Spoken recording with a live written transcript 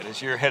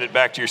As you're headed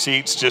back to your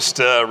seats, just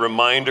a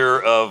reminder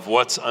of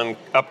what's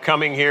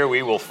upcoming here.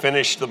 We will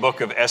finish the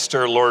book of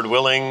Esther, Lord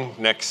willing.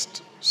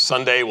 Next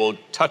Sunday, we'll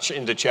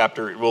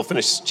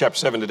finish chapter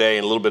 7 today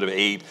and a little bit of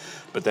 8,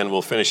 but then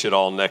we'll finish it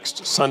all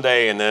next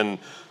Sunday. And then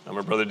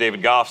my brother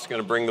David Goff is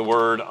going to bring the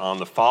word on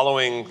the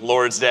following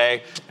Lord's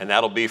Day, and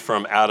that'll be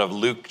from out of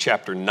Luke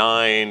chapter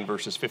 9,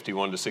 verses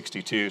 51 to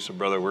 62. So,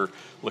 brother, we're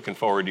looking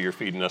forward to your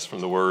feeding us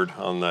from the word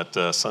on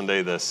that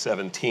Sunday, the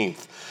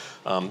 17th.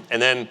 And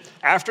then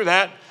after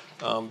that,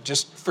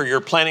 just for your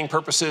planning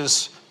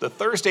purposes, the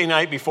Thursday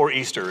night before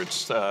Easter,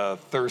 it's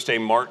Thursday,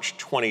 March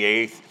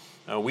 28th.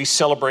 We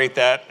celebrate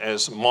that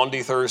as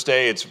Maundy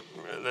Thursday.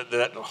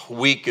 That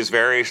week is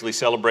variously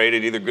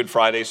celebrated, either Good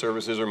Friday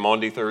services or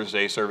Maundy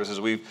Thursday services.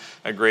 We've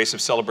at Grace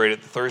have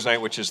celebrated the Thursday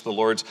night, which is the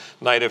Lord's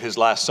night of his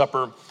Last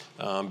Supper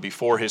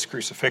before his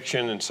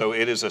crucifixion. And so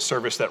it is a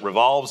service that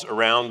revolves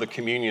around the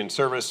communion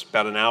service,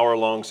 about an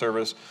hour-long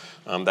service.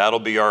 That'll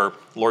be our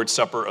Lord's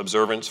Supper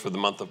observance for the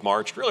month of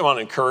March. Really want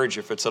to encourage,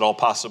 if it's at all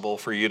possible,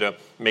 for you to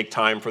make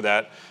time for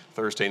that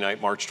Thursday night,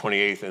 March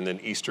 28th, and then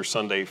Easter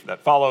Sunday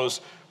that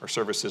follows. Our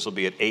services will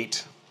be at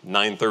 8,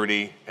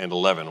 9:30, and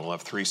 11. We'll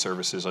have 3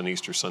 services on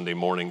Easter Sunday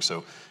morning,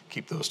 so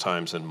keep those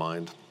times in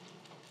mind.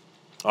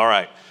 All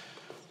right,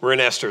 we're in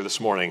Esther this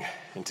morning,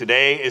 and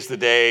today is the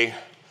day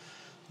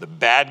the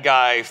bad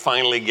guy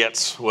finally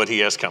gets what he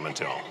has coming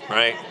to him,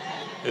 right?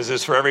 This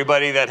is for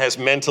everybody that has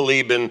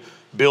mentally been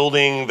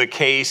building the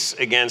case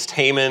against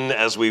Haman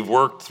as we've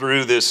worked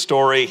through this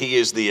story. He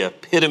is the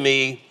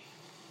epitome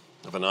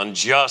of an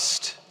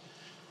unjust,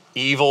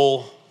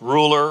 evil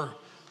ruler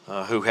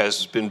who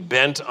has been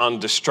bent on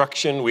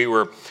destruction. We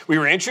were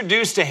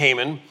introduced to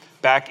Haman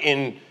back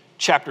in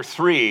chapter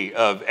 3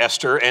 of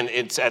Esther, and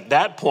it's at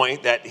that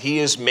point that he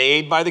is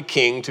made by the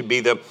king to be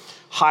the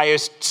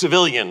highest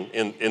civilian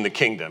in the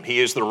kingdom. He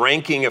is the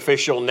ranking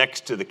official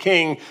next to the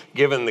king,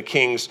 given the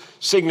king's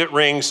signet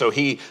ring, so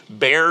he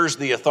bears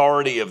the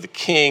authority of the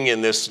king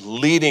in this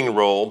leading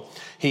role.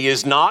 He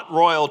is not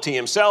royalty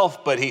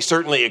himself, but he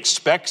certainly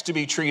expects to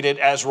be treated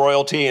as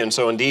royalty, and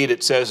so indeed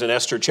it says in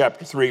Esther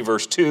chapter 3,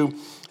 verse 2,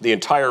 the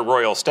entire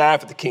royal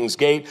staff at the king's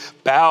gate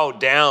bowed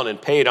down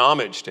and paid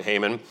homage to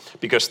Haman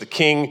because the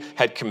king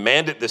had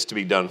commanded this to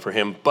be done for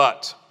him,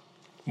 but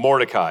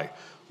Mordecai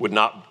would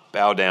not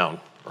bow down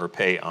or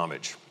pay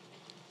homage.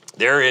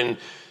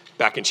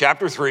 Back in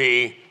chapter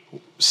 3,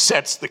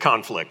 sets the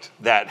conflict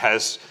that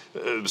has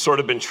sort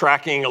of been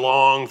tracking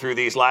along through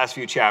these last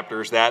few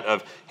chapters, that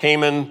of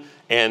Haman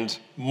and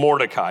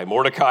Mordecai.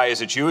 Mordecai is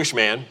a Jewish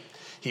man.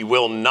 He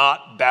will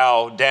not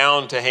bow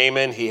down to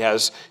Haman. He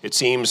has, it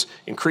seems,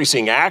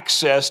 increasing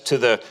access to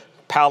the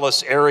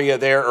palace area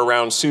there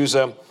around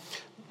Susa.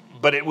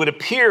 But it would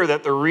appear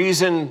that the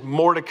reason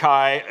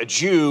Mordecai, a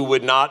Jew,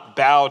 would not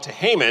bow to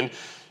Haman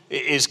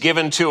is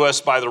given to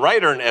us by the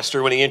writer in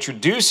Esther when he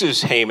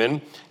introduces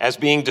Haman as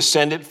being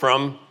descended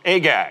from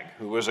Agag,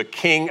 who was a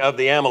king of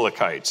the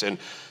Amalekites. And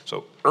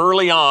so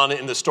early on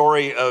in the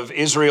story of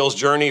Israel's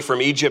journey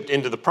from Egypt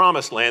into the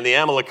Promised Land, the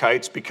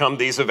Amalekites become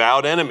these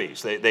avowed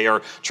enemies. They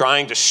are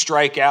trying to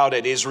strike out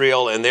at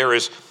Israel, and there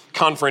is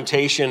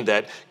confrontation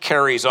that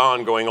carries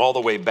on going all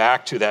the way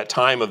back to that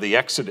time of the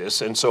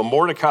Exodus. And so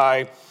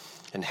Mordecai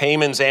and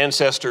Haman's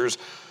ancestors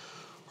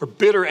are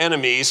bitter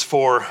enemies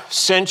for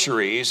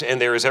centuries,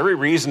 and there is every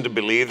reason to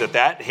believe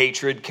that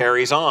hatred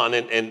carries on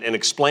and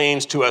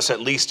explains to us, at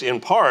least in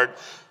part,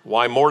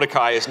 why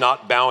Mordecai is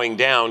not bowing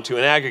down to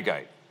an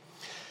Agagite.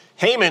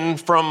 Haman,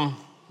 from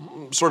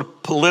sort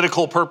of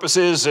political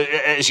purposes,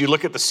 as you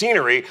look at the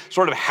scenery,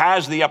 sort of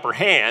has the upper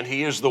hand.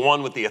 He is the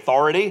one with the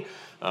authority.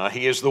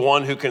 He is the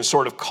one who can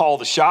sort of call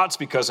the shots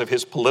because of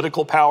his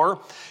political power.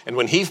 And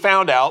when he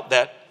found out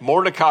that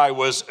Mordecai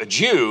was a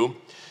Jew,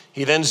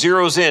 he then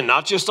zeroes in,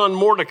 not just on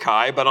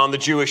Mordecai, but on the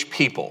Jewish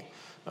people.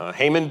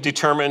 Haman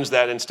determines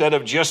that instead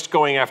of just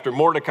going after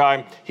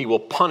Mordecai, he will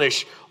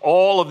punish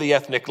all of the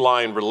ethnic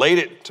line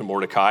related to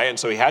Mordecai. And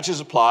so he hatches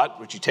a plot,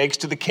 which he takes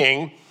to the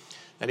king,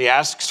 and he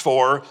asks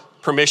for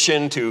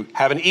permission to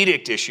have an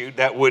edict issued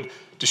that would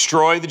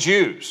destroy the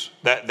Jews,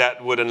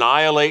 that would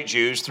annihilate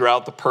Jews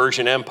throughout the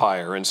Persian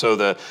Empire. And so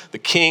the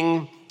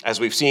king, as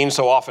we've seen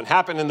so often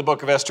happen in the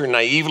book of Esther,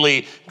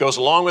 naively goes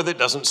along with it,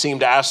 doesn't seem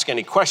to ask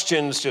any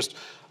questions, just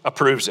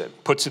approves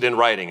it, puts it in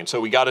writing. And so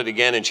we got it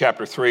again in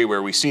chapter 3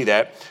 where we see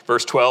that.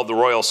 Verse 12, the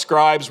royal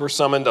scribes were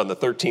summoned on the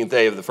 13th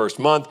day of the first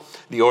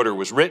month. The order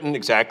was written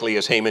exactly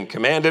as Haman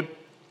commanded,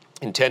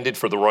 intended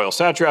for the royal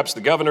satraps,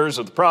 the governors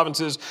of the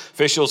provinces,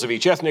 officials of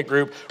each ethnic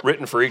group,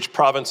 written for each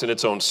province in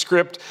its own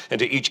script, and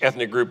to each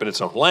ethnic group in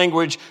its own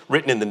language,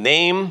 written in the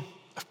name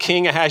of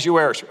King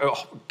Ahasuerus.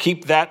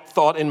 Keep that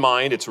thought in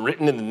mind. It's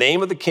written in the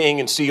name of the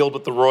king and sealed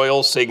with the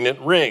royal signet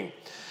ring.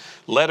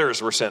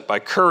 Letters were sent by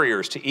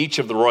couriers to each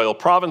of the royal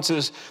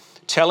provinces,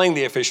 telling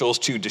the officials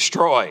to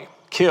destroy,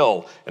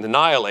 kill, and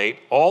annihilate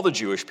all the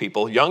Jewish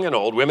people, young and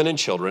old, women and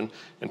children,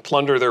 and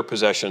plunder their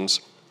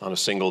possessions on a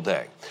single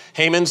day.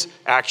 Haman's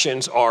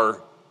actions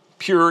are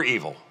pure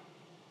evil.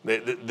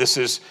 This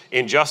is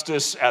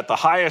injustice at the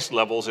highest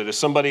levels. It is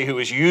somebody who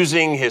is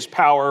using his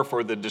power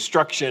for the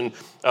destruction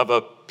of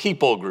a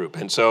people group.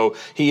 And so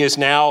he is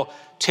now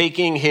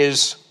taking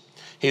his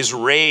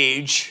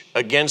rage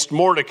against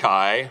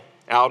Mordecai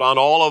out on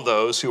all of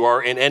those who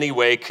are in any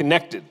way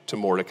connected to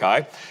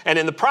Mordecai. And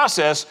in the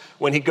process,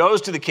 when he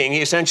goes to the king,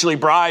 he essentially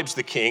bribes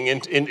the king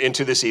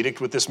into this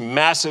edict with this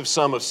massive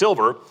sum of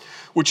silver,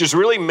 which is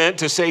really meant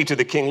to say to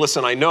the king,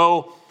 listen, I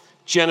know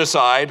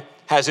genocide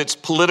has its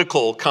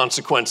political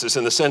consequences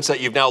in the sense that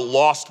you've now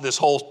lost this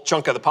whole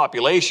chunk of the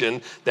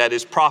population that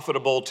is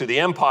profitable to the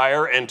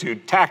empire and to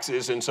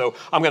taxes, and so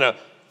I'm going to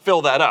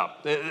fill that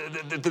up.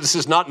 This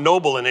is not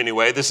noble in any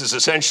way. This is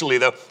essentially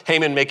the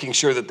Haman making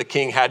sure that the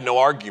king had no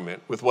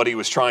argument with what he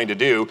was trying to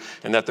do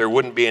and that there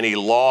wouldn't be any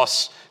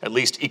loss, at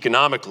least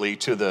economically,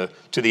 to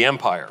the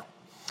empire.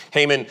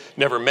 Haman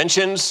never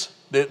mentions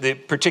the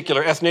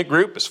particular ethnic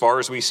group as far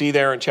as we see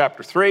there in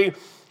chapter 3.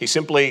 He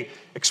simply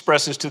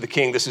expresses to the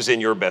king, this is in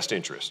your best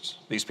interests.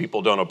 These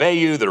people don't obey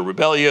you, they're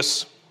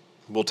rebellious,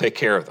 we'll take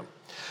care of them.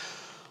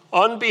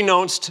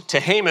 Unbeknownst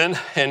to Haman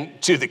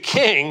and to the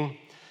king,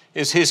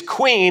 is his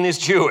queen is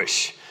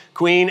Jewish.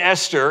 Queen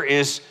Esther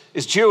is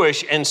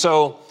Jewish, and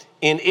so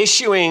in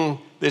issuing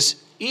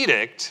this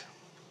edict,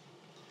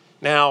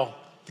 now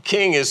the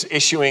king is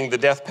issuing the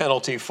death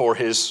penalty for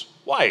his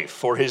wife,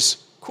 for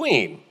his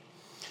queen.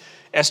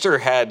 Esther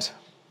had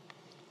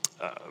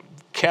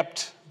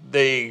kept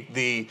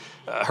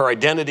her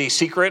identity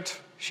secret.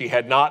 She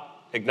had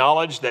not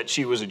acknowledged that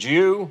she was a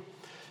Jew.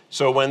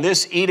 So when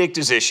this edict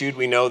is issued,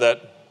 we know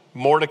that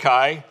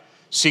Mordecai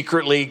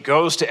secretly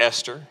goes to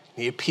Esther.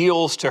 He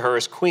appeals to her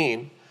as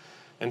queen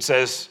and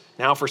says,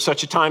 now for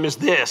such a time as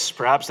this,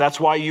 perhaps that's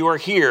why you are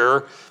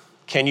here,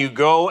 can you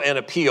go and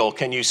appeal?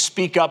 Can you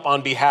speak up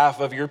on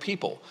behalf of your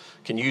people?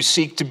 Can you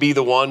seek to be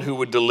the one who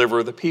would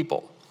deliver the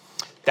people?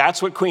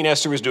 That's what Queen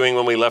Esther was doing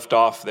when we left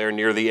off there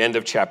near the end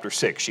of chapter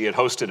 6. She had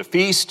hosted a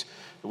feast,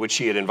 which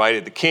she had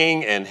invited the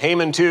king and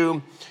Haman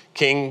to.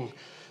 King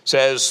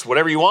says,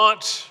 whatever you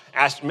want,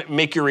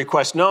 make your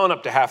request known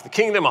up to half the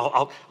kingdom.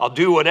 I'll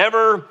do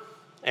whatever.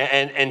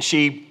 And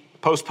she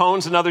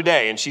postpones another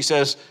day, and she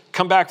says,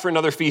 come back for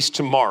another feast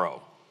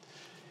tomorrow.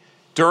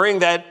 During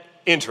that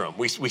interim,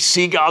 we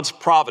see God's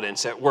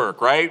providence at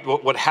work, right?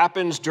 What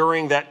happens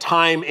during that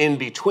time in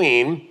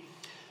between,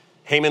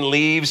 Haman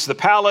leaves the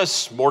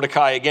palace.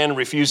 Mordecai again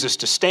refuses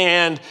to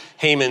stand.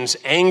 Haman's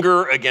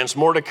anger against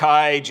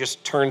Mordecai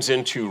just turns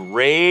into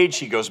rage.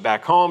 He goes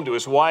back home to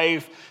his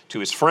wife, to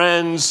his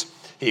friends.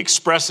 He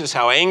expresses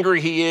how angry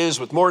he is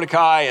with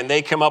Mordecai, and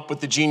they come up with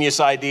the genius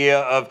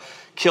idea of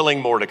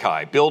killing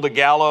Mordecai. Build a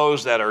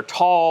gallows that are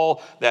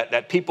tall,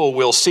 that people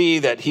will see,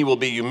 that he will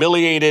be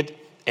humiliated,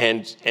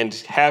 and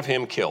have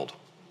him killed.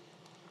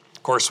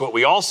 Of course, what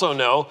we also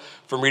know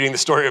from reading the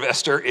story of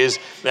Esther is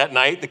that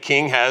night the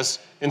king has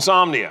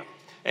insomnia,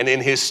 and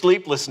in his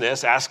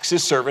sleeplessness asks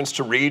his servants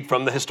to read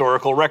from the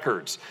historical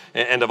records.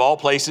 And of all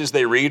places,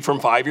 they read from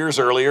 5 years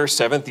earlier,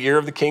 7th year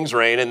of the king's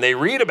reign, and they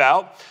read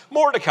about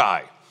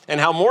Mordecai and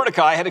how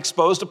Mordecai had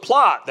exposed a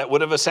plot that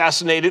would have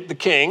assassinated the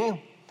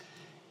king,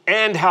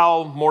 and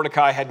how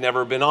Mordecai had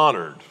never been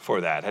honored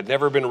for that, had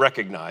never been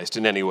recognized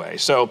in any way.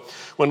 So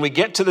when we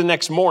get to the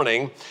next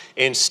morning,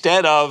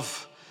 instead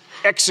of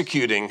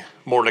executing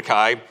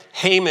Mordecai,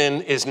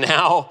 Haman is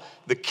now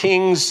the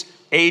king's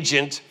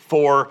agent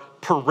for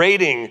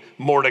parading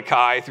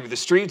Mordecai through the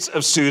streets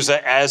of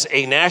Susa as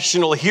a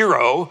national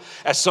hero,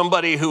 as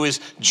somebody who is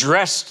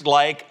dressed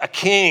like a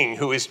king,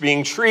 who is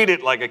being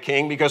treated like a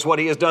king because what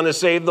he has done is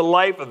saved the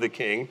life of the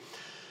king.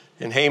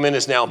 And Haman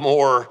is now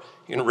more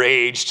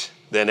enraged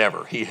than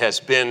ever. He has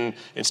been,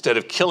 instead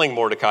of killing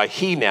Mordecai,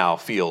 he now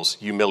feels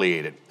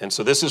humiliated. And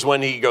so this is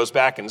when he goes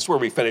back, and this is where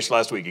we finished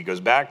last week. He goes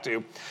back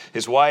to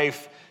his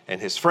wife and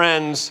his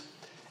friends,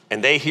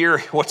 and they hear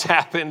what's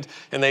happened,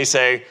 and they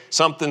say,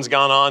 something's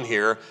gone on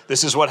here.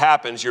 This is what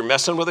happens. You're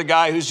messing with a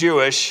guy who's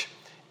Jewish,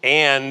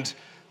 and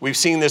we've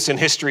seen this in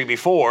history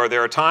before.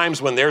 There are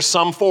times when there's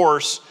some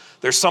force,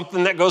 there's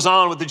something that goes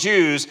on with the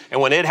Jews,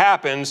 and when it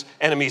happens,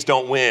 enemies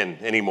don't win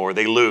anymore.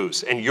 They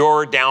lose. And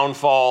your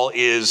downfall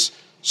is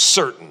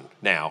certain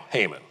now,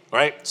 Haman,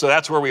 right? So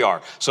that's where we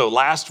are. So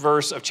last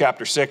verse of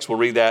chapter 6, we'll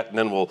read that, and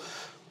then we'll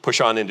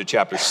push on into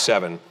chapter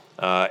 7.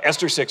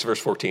 Esther 6, verse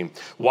 14.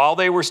 While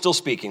they were still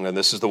speaking, and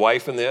this is the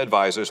wife and the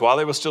advisors, while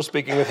they were still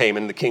speaking with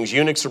Haman, the king's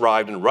eunuchs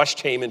arrived and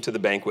rushed Haman to the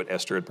banquet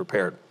Esther had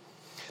prepared.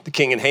 The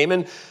king and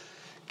Haman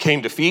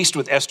came to feast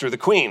with Esther the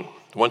queen.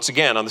 Once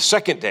again, on the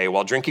second day,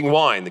 while drinking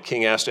wine, the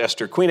king asked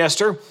Esther, Queen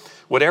Esther,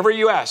 whatever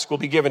you ask will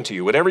be given to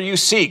you. Whatever you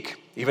seek,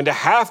 even to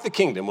half the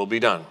kingdom, will be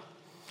done.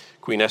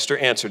 Queen Esther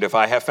answered, if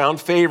I have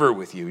found favor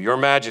with you, your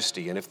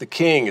majesty, and if the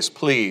king is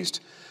pleased,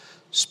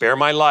 spare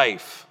my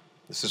life,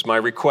 this is my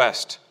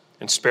request,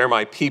 and spare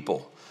my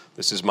people,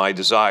 this is my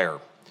desire.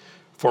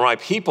 For my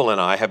people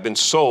and I have been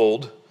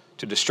sold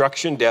to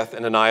destruction, death,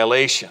 and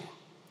annihilation.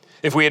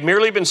 If we had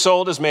merely been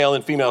sold as male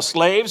and female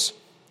slaves,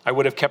 I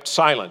would have kept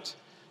silent.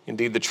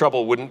 Indeed, the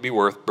trouble wouldn't be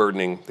worth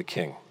burdening the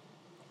king.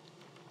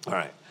 All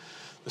right,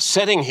 the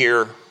setting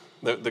here,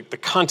 the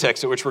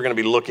context at which we're going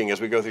to be looking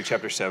as we go through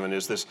chapter 7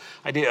 is this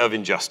idea of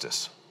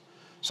injustice.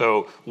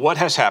 So what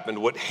has happened,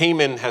 what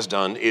Haman has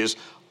done is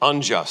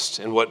unjust.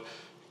 And what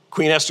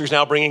Queen Esther is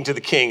now bringing to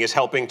the king is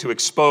helping to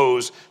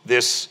expose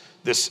this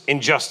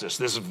injustice,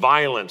 this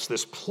violence,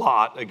 this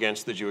plot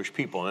against the Jewish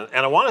people. And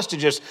I want us to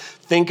just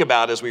think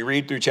about, as we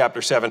read through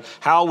chapter 7,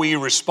 how we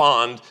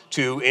respond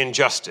to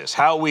injustice,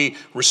 how we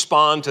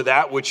respond to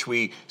that which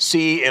we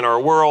see in our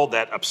world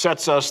that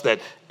upsets us, that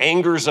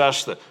angers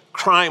us, the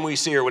crime we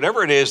see, or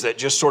whatever it is that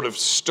just sort of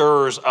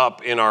stirs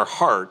up in our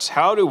hearts.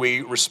 How do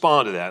we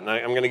respond to that? And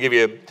I'm going to give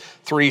you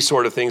 3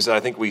 sort of things that I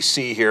think we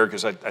see here,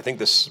 because I think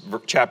this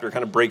chapter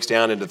kind of breaks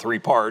down into 3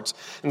 parts.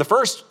 And the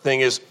first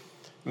thing is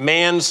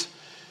man's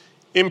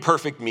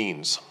imperfect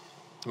means.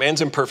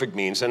 Man's imperfect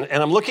means. And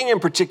I'm looking in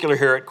particular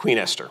here at Queen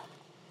Esther.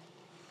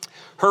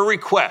 Her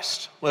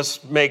request,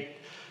 let's make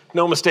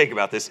no mistake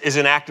about this, is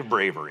an act of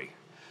bravery.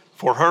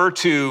 For her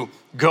to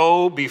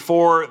go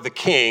before the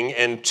king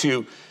and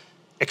to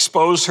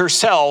expose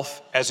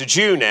herself as a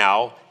Jew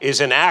now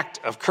is an act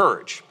of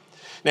courage.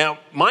 Now,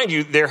 mind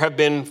you, there have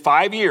been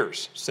 5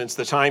 years since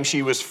the time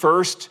she was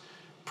first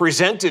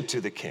presented to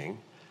the king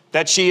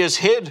that she has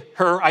hid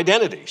her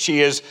identity.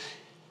 She is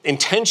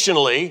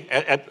intentionally,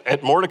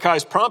 at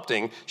Mordecai's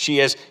prompting, she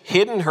has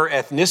hidden her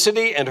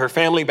ethnicity and her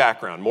family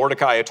background.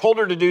 Mordecai had told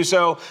her to do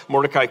so.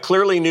 Mordecai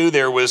clearly knew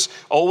there was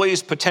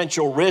always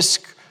potential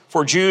risk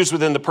for Jews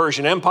within the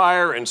Persian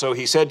Empire, and so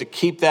he said to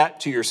keep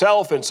that to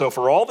yourself. And so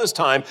for all this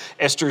time,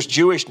 Esther's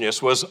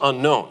Jewishness was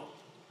unknown.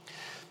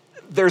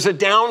 There's a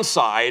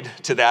downside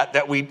to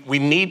that we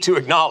need to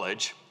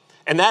acknowledge,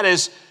 and that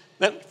is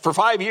that for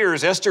 5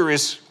 years, Esther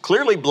is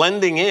clearly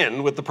blending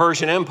in with the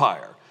Persian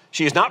Empire.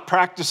 She is not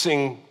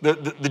practicing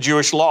the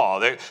Jewish law.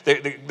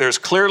 There's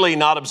clearly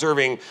not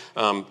observing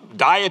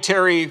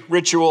dietary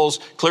rituals,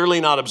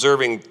 clearly not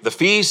observing the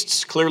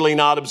feasts, clearly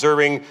not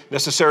observing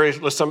necessarily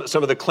some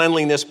of the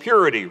cleanliness,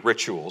 purity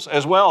rituals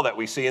as well that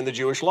we see in the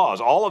Jewish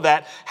laws. All of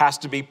that has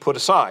to be put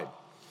aside.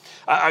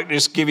 I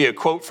just give you a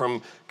quote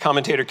from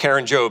commentator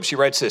Karen Jobe. She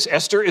writes this: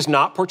 Esther is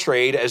not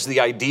portrayed as the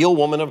ideal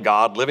woman of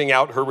God living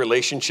out her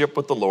relationship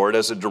with the Lord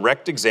as a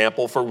direct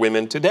example for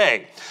women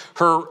today.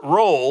 Her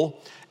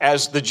role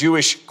as the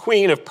Jewish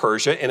queen of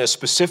Persia in a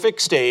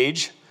specific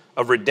stage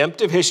of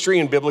redemptive history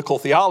and biblical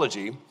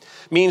theology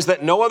means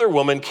that no other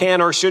woman can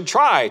or should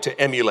try to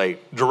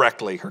emulate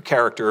directly her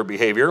character or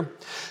behavior,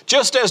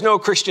 just as no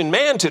Christian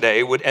man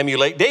today would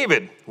emulate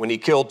David when he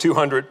killed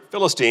 200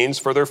 Philistines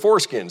for their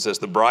foreskins as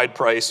the bride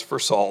price for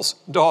Saul's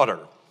daughter.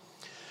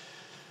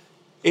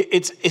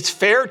 It's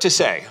fair to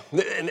say,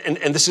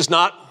 and this is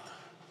not,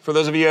 for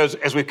those of you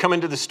as we've come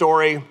into the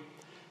story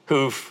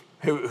who've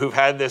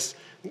had this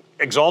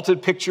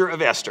exalted picture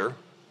of Esther,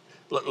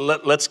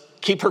 let's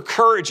keep her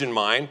courage in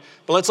mind,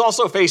 but let's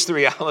also face the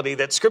reality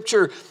that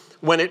Scripture,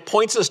 when it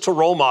points us to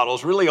role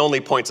models, really only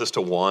points us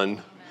to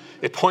one.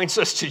 It points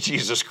us to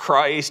Jesus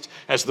Christ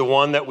as the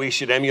one that we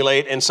should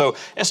emulate. And so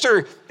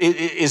Esther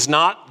is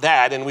not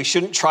that, and we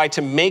shouldn't try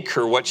to make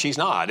her what she's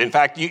not. In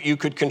fact, you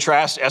could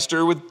contrast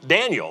Esther with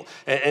Daniel.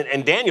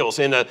 And Daniel's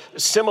in a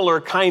similar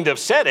kind of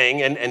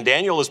setting, and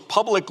Daniel is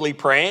publicly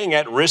praying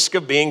at risk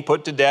of being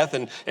put to death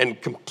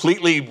and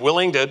completely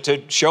willing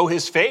to show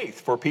his faith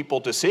for people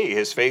to see,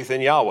 his faith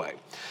in Yahweh.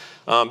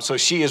 So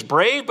she is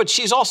brave, but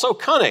she's also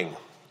cunning.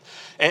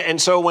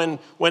 And so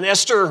when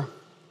Esther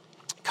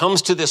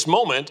comes to this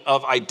moment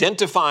of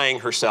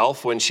identifying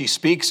herself when she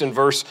speaks in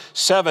verse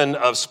 7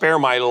 of spare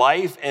my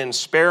life and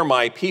spare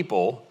my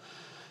people,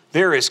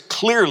 there is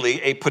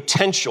clearly a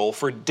potential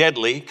for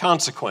deadly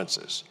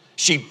consequences.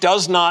 She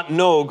does not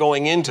know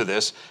going into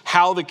this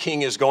how the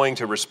king is going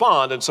to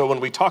respond. And so when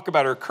we talk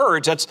about her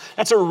courage,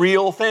 that's a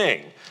real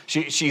thing.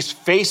 She's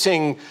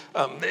facing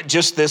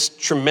just this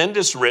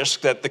tremendous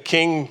risk that the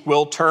king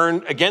will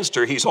turn against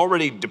her. He's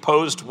already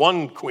deposed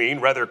one queen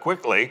rather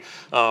quickly.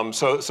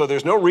 So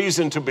there's no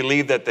reason to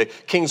believe that the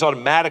king's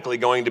automatically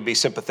going to be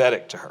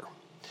sympathetic to her.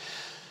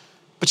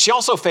 But she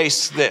also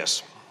faced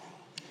this.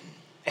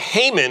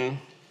 Haman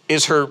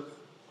is her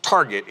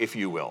target, if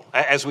you will.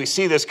 As we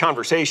see this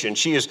conversation,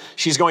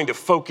 she's going to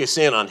focus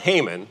in on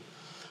Haman,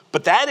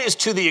 but that is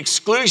to the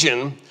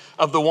exclusion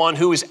of the one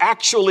who is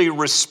actually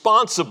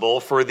responsible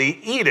for the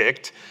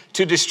edict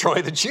to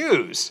destroy the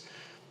Jews.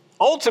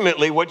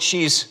 Ultimately, what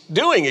she's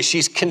doing is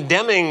she's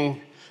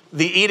condemning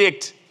the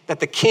edict that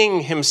the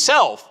king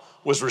himself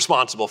was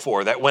responsible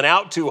for, that went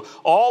out to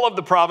all of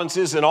the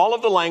provinces and all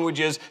of the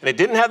languages, and it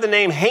didn't have the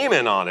name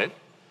Haman on it.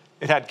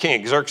 It had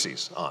King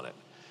Xerxes on it.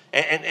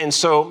 And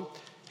so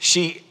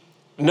she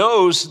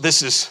knows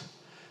this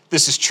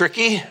is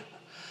tricky.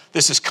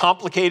 This is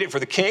complicated for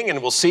the king,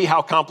 and we'll see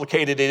how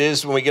complicated it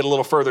is when we get a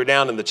little further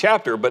down in the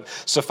chapter. But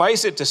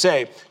suffice it to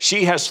say,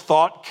 she has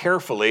thought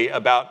carefully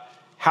about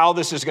how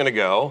this is going to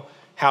go,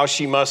 how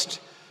she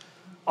must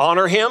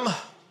honor him,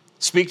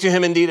 speak to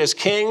him indeed as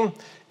king,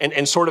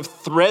 and sort of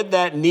thread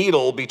that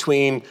needle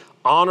between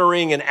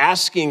honoring and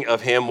asking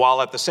of him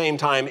while at the same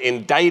time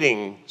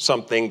indicting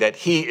something that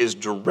he is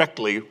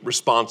directly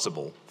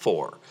responsible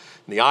for.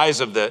 In the eyes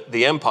of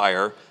the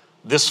empire,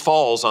 this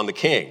falls on the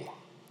king.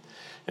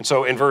 And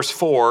so in verse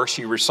 4,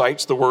 she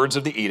recites the words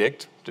of the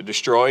edict to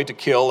destroy, to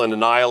kill, and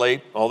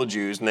annihilate all the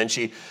Jews. And then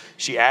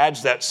she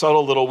adds that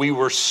subtle little, we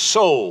were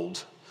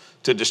sold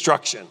to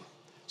destruction.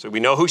 So we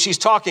know who she's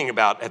talking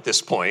about at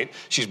this point.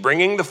 She's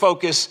bringing the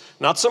focus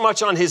not so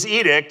much on his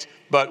edict,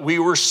 but we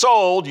were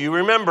sold, you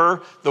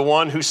remember, the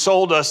one who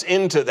sold us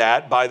into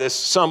that by this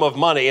sum of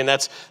money. And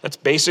that's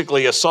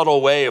basically a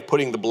subtle way of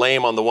putting the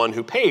blame on the one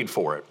who paid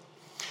for it.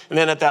 And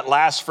then at that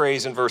last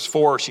phrase in verse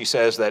 4, she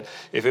says that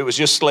if it was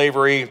just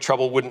slavery,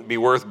 trouble wouldn't be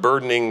worth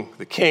burdening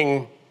the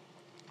king.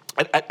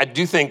 I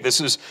do think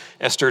this is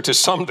Esther to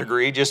some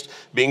degree just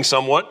being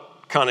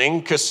somewhat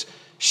cunning, because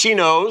she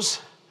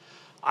knows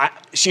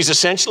she's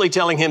essentially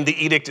telling him the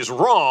edict is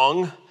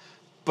wrong,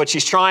 but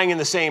she's trying in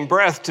the same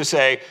breath to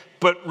say,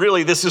 but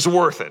really this is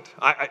worth it.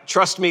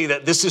 Trust me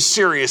that this is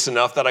serious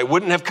enough that I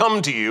wouldn't have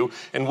come to you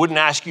and wouldn't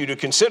ask you to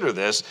consider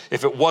this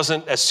if it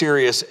wasn't as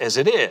serious as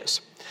it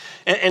is.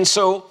 And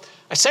so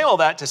I say all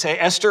that to say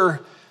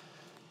Esther,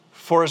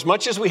 for as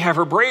much as we have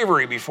her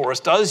bravery before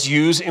us, does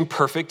use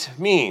imperfect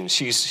means.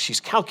 She's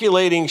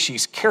calculating,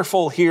 she's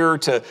careful here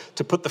to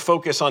put the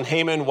focus on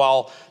Haman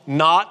while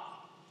not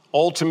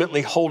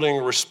ultimately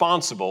holding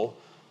responsible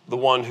the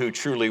one who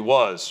truly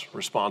was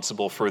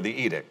responsible for the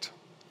edict.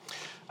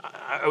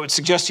 I would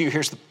suggest to you,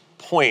 here's the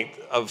point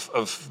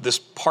of this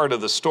part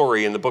of the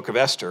story in the book of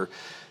Esther.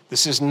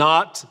 This is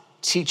not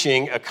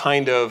teaching a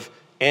kind of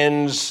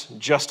ends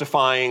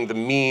justifying the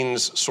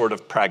means sort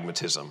of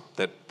pragmatism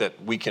that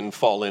we can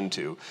fall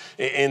into,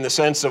 in the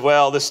sense of,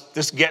 well,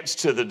 this gets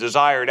to the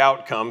desired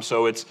outcome,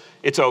 so it's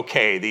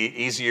okay. The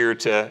easier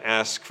to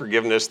ask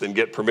forgiveness than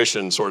get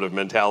permission sort of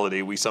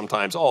mentality we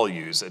sometimes all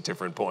use at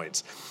different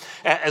points.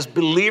 As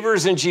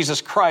believers in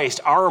Jesus Christ,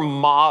 our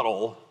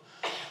model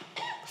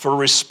for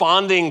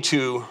responding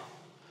to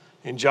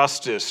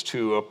injustice,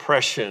 to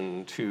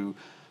oppression, to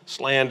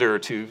slander,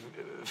 to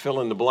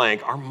fill in the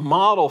blank, our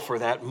model for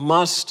that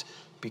must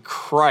be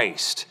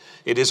Christ.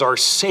 It is our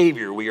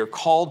Savior. We are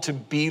called to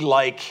be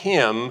like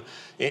him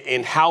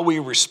in how we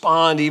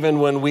respond even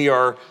when we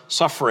are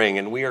suffering,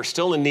 and we are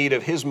still in need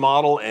of his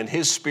model and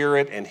his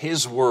Spirit and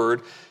his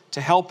word to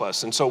help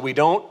us. And so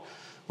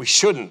we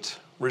shouldn't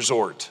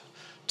resort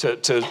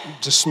to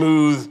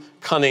smooth,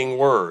 cunning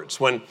words.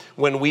 When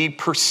we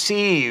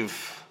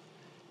perceive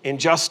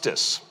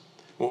injustice,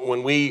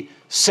 when we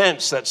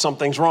sense that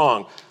something's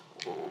wrong,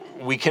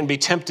 we can be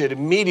tempted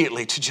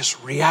immediately to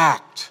just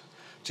react,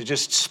 to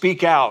just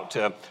speak out,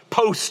 to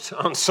post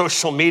on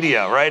social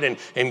media, right,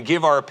 and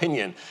give our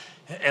opinion.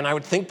 And I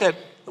would think that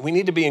we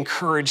need to be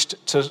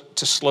encouraged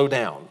to slow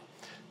down.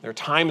 There are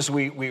times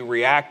we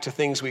react to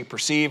things we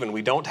perceive and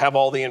we don't have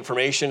all the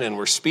information, and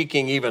we're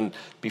speaking even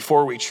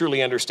before we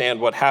truly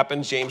understand what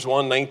happens. James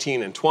 1,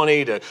 19 and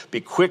 20, to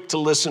be quick to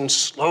listen,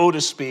 slow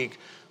to speak,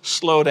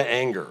 slow to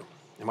anger.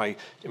 Am I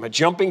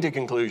jumping to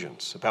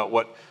conclusions about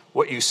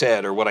what you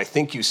said or what I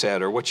think you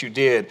said or what you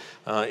did?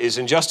 Is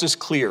injustice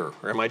clear,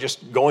 or am I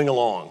just going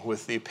along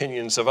with the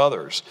opinions of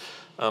others?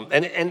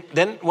 And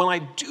then when I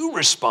do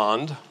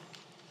respond,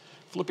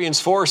 Philippians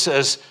 4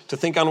 says to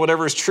think on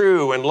whatever is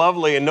true and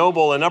lovely and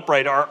noble and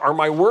upright. Are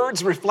my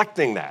words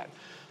reflecting that?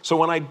 So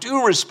when I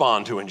do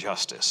respond to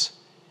injustice,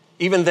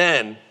 even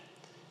then,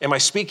 am I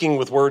speaking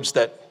with words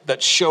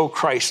that show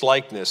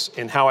Christ-likeness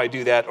in how I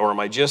do that, or am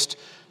I just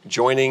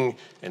joining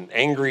an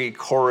angry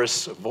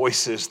chorus of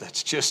voices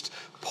that's just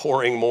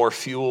pouring more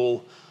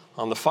fuel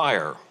on the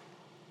fire?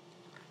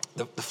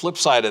 The flip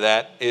side of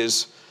that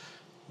is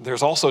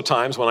there's also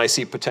times when I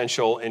see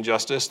potential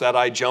injustice that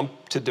I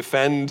jump to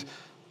defend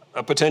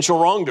a potential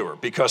wrongdoer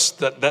because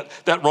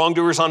that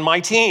wrongdoer is on my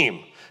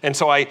team. And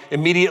so I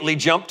immediately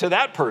jump to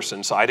that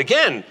person's side.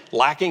 Again,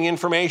 lacking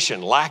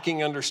information,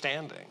 lacking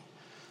understanding.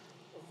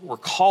 We're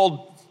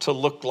called to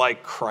look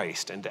like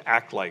Christ and to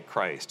act like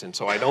Christ. And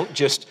so I don't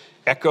just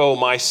echo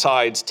my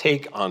side's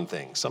take on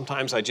things.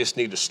 Sometimes I just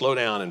need to slow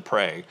down and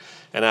pray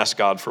and ask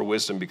God for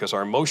wisdom, because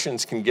our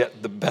emotions can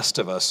get the best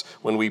of us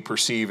when we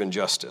perceive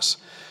injustice.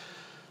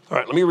 All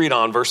right, let me read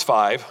on, verse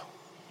 5.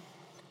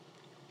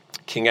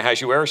 King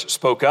Ahasuerus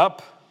spoke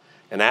up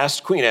and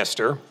asked Queen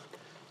Esther,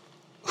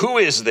 "Who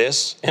is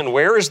this, and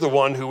where is the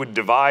one who would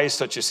devise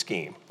such a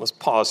scheme?" Let's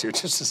pause here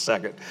just a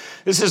second.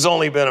 This has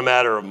only been a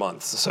matter of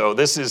months. So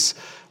this is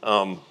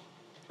one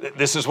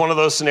of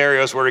those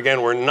scenarios where,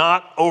 again, we're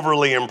not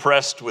overly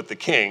impressed with the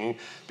king,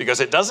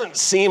 because it doesn't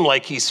seem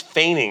like he's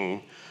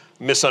feigning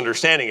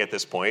misunderstanding at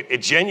this point. It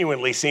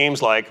genuinely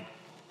seems like,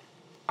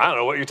 I don't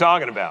know what you're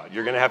talking about.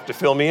 You're going to have to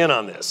fill me in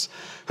on this.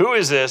 Who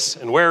is this,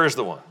 and where is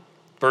the one?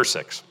 Verse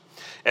 6.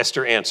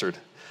 Esther answered,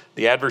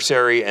 "The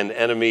adversary and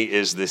enemy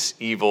is this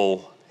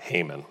evil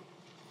Haman."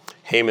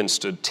 Haman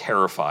stood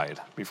terrified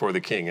before the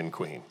king and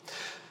queen.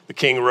 The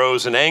king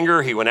rose in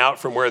anger. He went out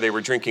from where they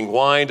were drinking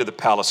wine to the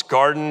palace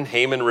garden.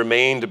 Haman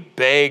remained to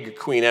beg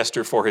Queen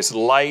Esther for his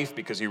life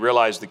because he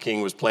realized the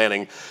king was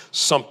planning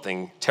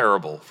something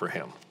terrible for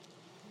him.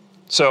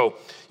 So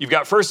you've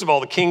got, first of all,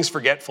 the king's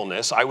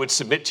forgetfulness. I would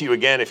submit to you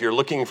again, if you're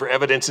looking for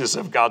evidences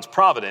of God's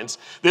providence,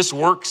 this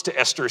works to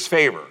Esther's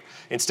favor.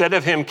 Instead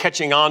of him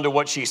catching on to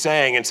what she's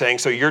saying and saying,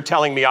 so you're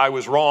telling me I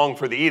was wrong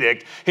for the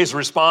edict, his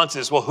response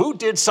is, well, who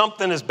did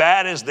something as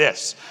bad as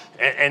this?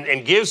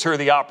 And gives her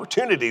the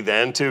opportunity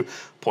then to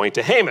point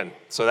to Haman.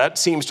 So that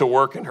seems to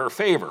work in her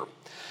favor.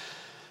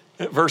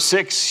 Verse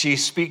 6, she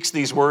speaks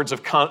these words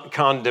of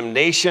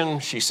condemnation.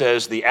 She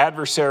says, the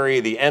adversary,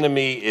 the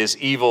enemy is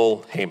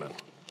evil Haman.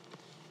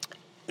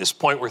 This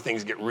point where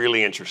things get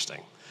really interesting.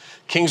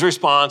 King's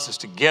response is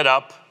to get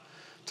up,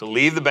 to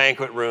leave the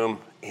banquet room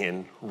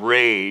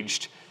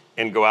enraged,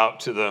 and go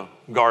out to the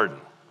garden.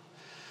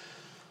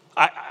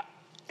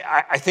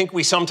 I think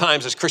we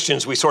sometimes, as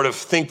Christians, we sort of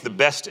think the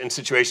best in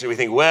situations. We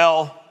think,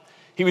 well,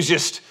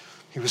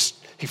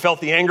 he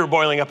felt the anger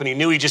boiling up and he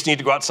knew he just needed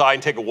to go outside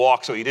and take a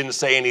walk, so he didn't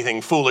say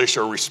anything foolish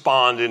or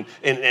respond in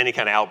any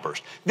kind of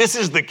outburst. This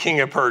is the king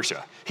of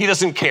Persia. He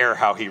doesn't care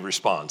how he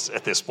responds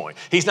at this point.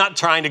 He's not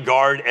trying to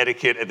guard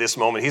etiquette at this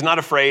moment. He's not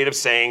afraid of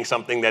saying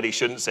something that he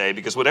shouldn't say,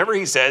 because whatever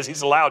he says,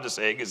 he's allowed to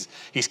say because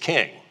he's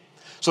king.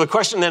 So the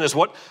question then is,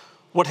 what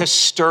has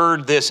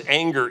stirred this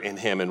anger in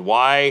him, and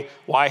why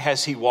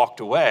has he walked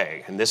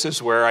away? And this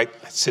is where I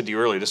said to you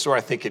earlier, this is where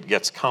I think it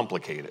gets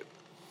complicated.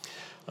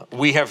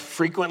 We have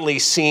frequently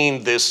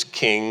seen this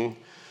king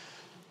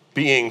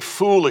being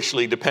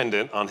foolishly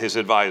dependent on his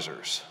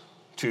advisors,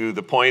 to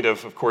the point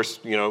of course,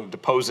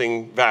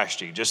 deposing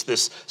Vashti. Just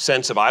this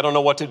sense of, I don't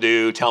know what to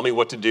do, tell me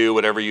what to do,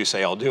 whatever you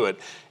say, I'll do it.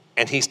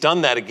 And he's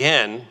done that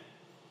again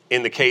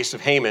in the case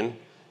of Haman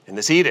in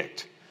this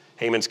edict.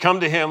 Haman's come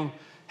to him,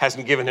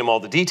 hasn't given him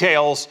all the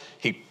details,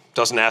 he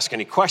doesn't ask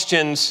any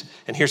questions,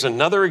 and here's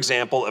another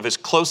example of his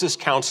closest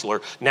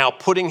counselor now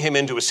putting him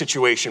into a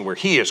situation where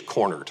he is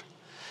cornered.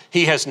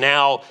 He has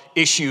now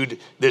issued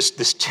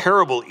this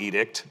terrible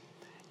edict,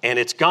 and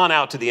it's gone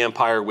out to the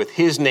empire with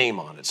his name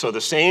on it. So the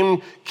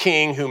same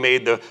king who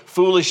made the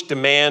foolish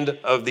demand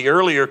of the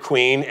earlier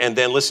queen and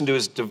then listened to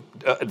his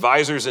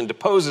advisors and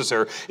deposes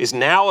her is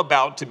now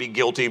about to be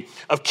guilty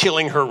of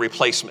killing her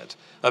replacement,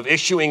 of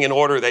issuing an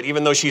order that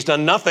even though she's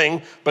done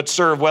nothing but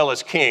serve well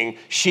as king,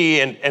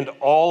 she and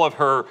all of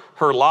her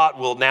lot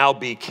will now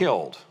be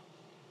killed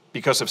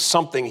because of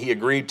something he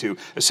agreed to,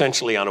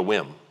 essentially on a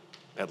whim,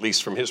 at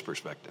least from his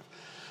perspective.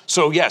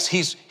 So yes,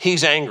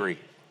 he's angry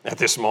at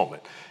this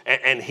moment,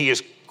 and he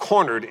is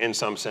cornered in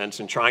some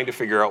sense in trying to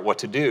figure out what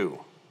to do.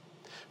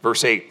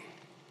 Verse 8,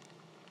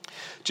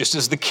 just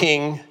as the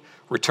king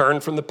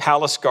returned from the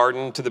palace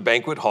garden to the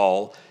banquet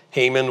hall,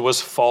 Haman was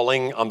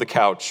falling on the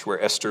couch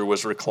where Esther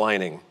was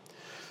reclining.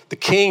 The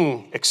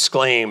king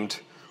exclaimed,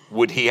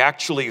 would he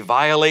actually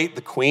violate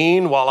the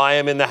queen while I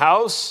am in the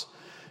house?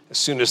 As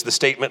soon as the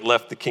statement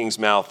left the king's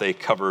mouth, they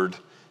covered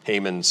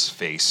Haman's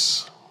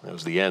face. That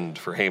was the end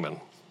for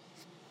Haman.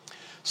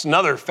 It's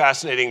another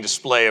fascinating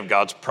display of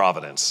God's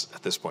providence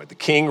at this point. The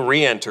king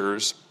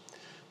re-enters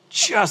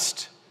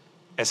just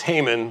as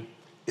Haman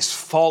is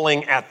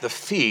falling at the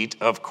feet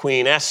of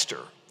Queen Esther.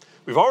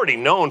 We've already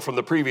known from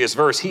the previous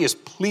verse, he is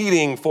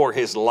pleading for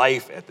his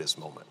life at this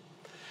moment.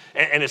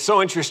 And it's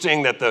so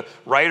interesting that the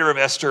writer of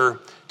Esther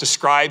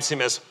describes him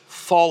as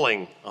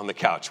falling on the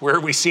couch. Where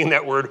have we seen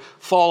that word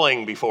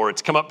falling before?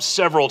 It's come up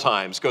several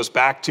times. It goes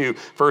back to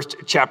first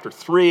chapter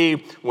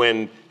 3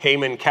 when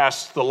Haman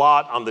casts the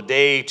lot on the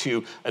day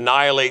to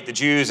annihilate the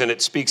Jews, and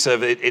it speaks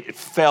of it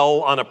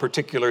fell on a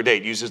particular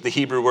date, uses the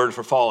Hebrew word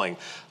for falling.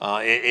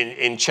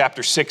 In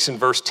chapter 6 and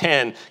verse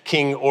 10,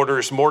 King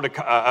orders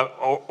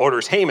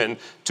Haman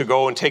to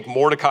go and take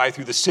Mordecai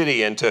through the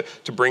city and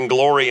to bring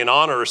glory and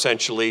honor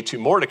essentially to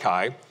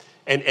Mordecai.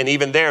 And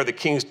even there, the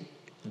king's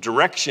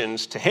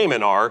directions to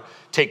Haman are,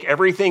 take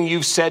everything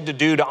you've said to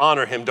do to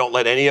honor him, don't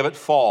let any of it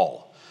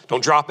fall.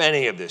 Don't drop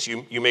any of this.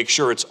 You make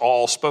sure it's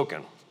all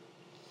spoken.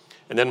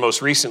 And then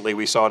most recently,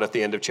 we saw it at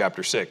the end of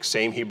chapter 6,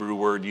 same Hebrew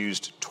word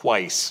used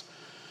twice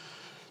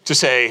to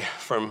say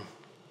from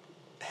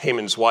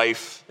Haman's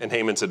wife and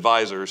Haman's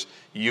advisors,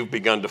 you've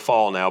begun to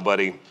fall now,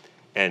 buddy,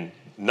 and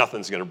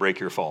nothing's going to break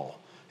your fall.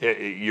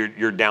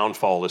 Your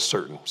downfall is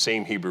certain.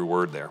 Same Hebrew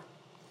word there.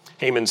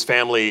 Haman's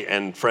family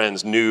and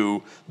friends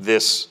knew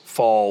this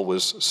fall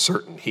was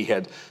certain. He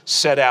had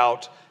set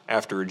out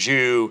after a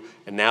Jew,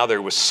 and now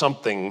there was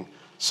something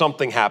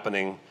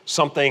happening,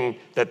 something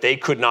that they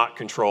could not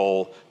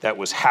control that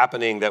was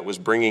happening, that was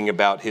bringing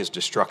about his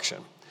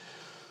destruction.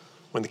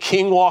 When the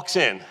king walks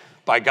in,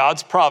 by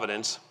God's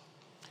providence,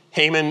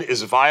 Haman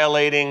is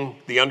violating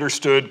the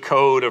understood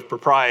code of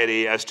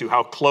propriety as to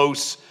how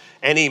close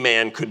any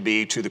man could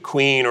be to the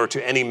queen or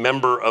to any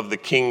member of the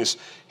king's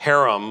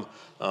harem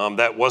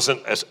that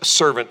wasn't a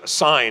servant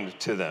assigned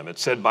to them.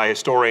 It's said by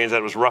historians that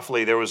it was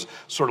roughly, there was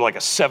sort of like a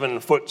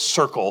 7-foot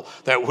circle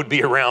that would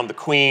be around the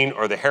queen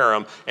or the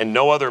harem, and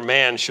no other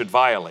man should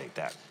violate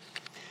that.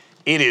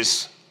 It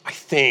is, I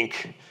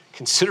think,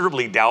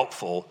 considerably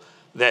doubtful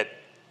that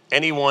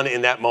anyone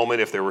in that moment,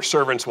 if there were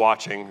servants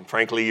watching,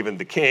 frankly, even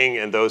the king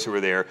and those who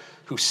were there,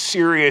 who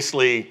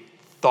seriously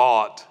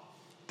thought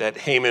that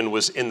Haman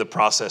was in the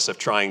process of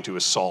trying to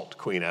assault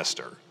Queen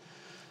Esther.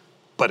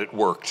 But it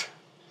worked.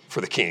 for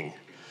the king.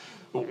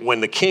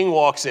 When the king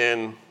walks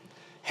in,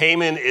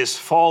 Haman is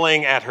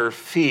falling at her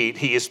feet.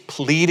 He is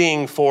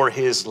pleading for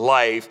his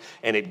life,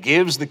 and it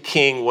gives the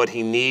king what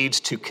he needs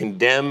to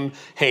condemn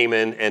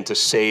Haman and to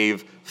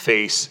save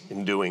face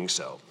in doing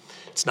so.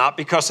 It's not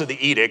because of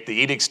the edict. The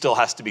edict still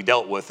has to be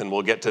dealt with, and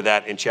we'll get to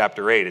that in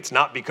chapter 8. It's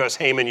not because,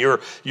 Haman, you're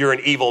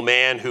an evil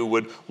man who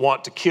would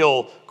want to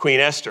kill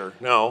Queen Esther.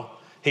 No,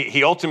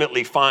 he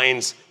ultimately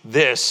finds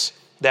this,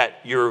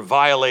 that you're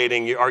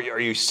violating, are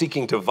you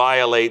seeking to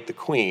violate the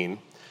queen?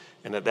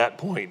 And at that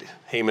point,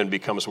 Haman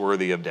becomes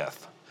worthy of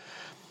death.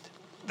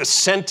 The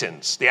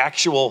sentence, the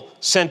actual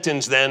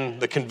sentence then,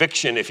 the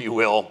conviction, if you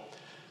will,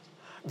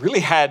 really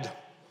had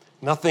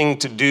nothing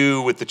to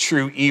do with the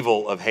true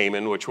evil of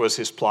Haman, which was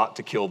his plot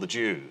to kill the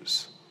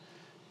Jews.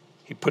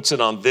 He puts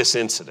it on this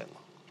incident.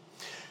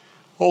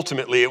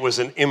 Ultimately, it was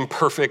an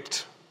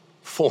imperfect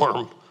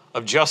form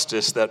of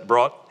justice that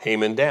brought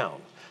Haman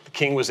down. The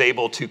king was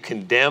able to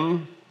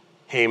condemn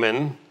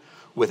Haman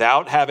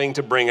without having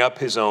to bring up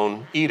his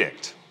own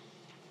edict.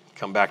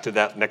 Come back to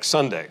that next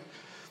Sunday.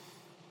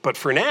 But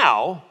for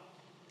now,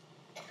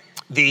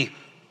 the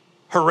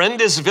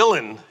horrendous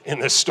villain in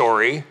this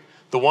story,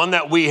 the one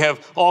that we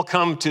have all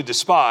come to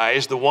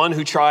despise, the one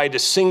who tried to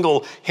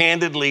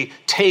single-handedly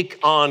take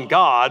on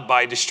God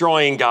by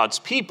destroying God's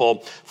people,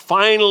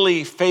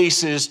 finally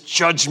faces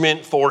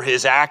judgment for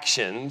his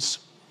actions,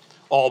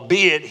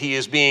 albeit he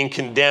is being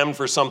condemned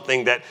for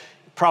something that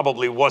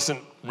probably wasn't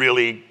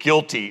really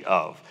guilty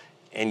of.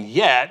 And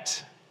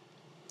yet,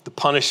 the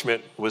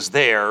punishment was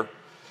there,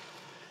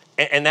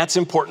 and that's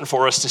important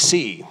for us to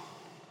see,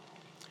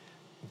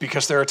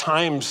 because there are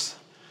times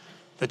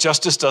that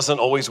justice doesn't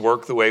always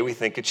work the way we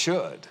think it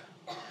should.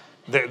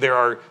 There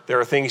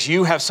are things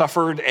you have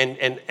suffered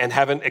and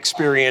haven't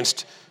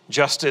experienced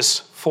justice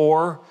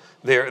for.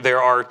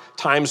 There are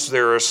times,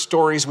 there are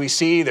stories we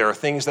see, there are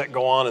things that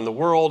go on in the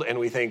world, and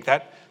we think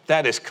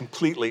that is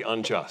completely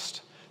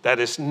unjust. That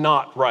is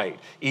not right.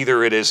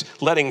 Either it is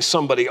letting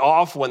somebody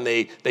off when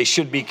they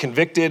should be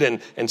convicted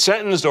and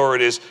sentenced, or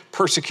it is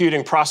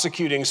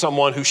prosecuting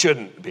someone who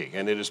shouldn't be,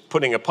 and it is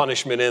putting a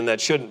punishment in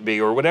that shouldn't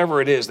be, or whatever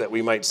it is that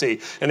we might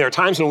see. And there are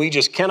times when we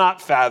just cannot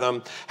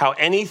fathom how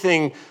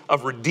anything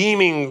of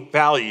redeeming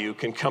value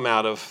can come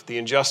out of the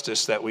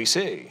injustice that we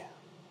see.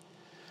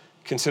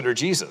 Consider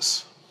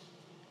Jesus.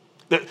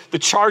 The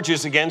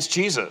charges against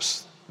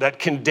Jesus that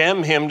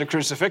condemn him to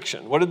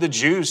crucifixion. What did the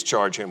Jews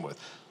charge him with?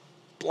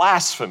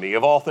 Blasphemy,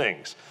 of all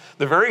things.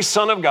 The very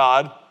Son of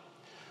God,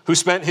 who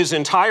spent his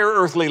entire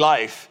earthly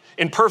life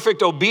in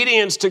perfect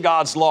obedience to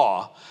God's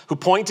law, who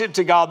pointed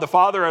to God the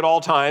Father at all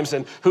times,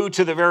 and who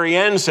to the very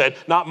end said,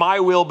 "Not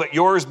my will, but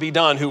yours be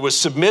done," who was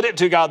submitted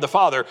to God the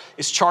Father,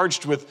 is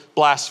charged with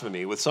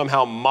blasphemy, with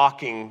somehow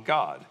mocking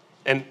God.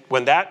 And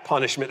when that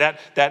punishment,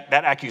 that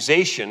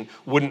accusation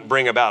wouldn't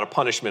bring about a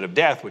punishment of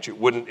death, which it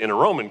wouldn't in a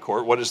Roman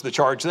court, what is the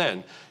charge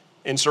then?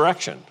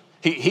 Insurrection.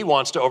 He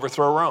wants to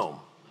overthrow Rome.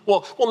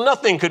 Well,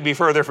 nothing could be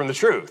further from the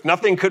truth.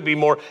 Nothing could be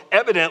more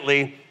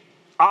evidently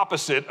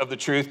opposite of the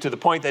truth, to the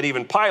point that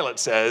even Pilate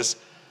says,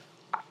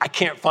 "I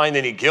can't find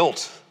any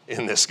guilt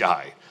in this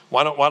guy.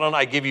 Why don't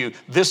I give you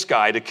this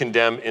guy to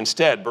condemn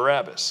instead,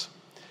 Barabbas?"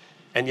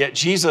 And yet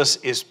Jesus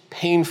is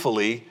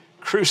painfully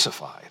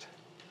crucified,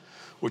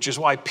 which is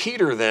why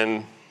Peter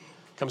then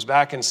comes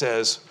back and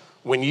says,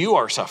 when you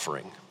are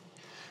suffering,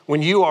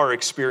 when you are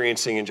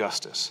experiencing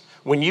injustice,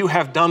 when you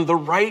have done the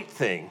right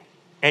thing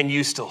and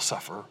you still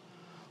suffer,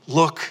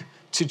 look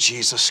to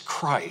Jesus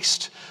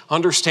Christ.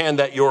 Understand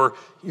that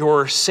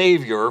your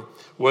Savior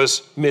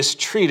was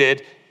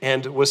mistreated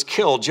and was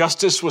killed.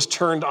 Justice was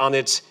turned on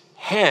its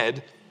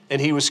head, and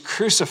he was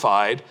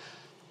crucified,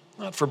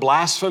 not for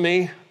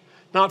blasphemy,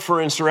 not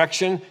for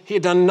insurrection. He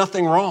had done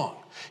nothing wrong.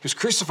 He was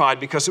crucified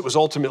because it was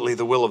ultimately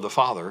the will of the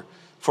Father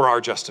for our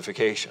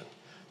justification,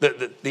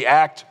 the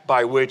act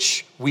by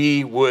which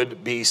we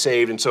would be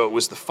saved. And so it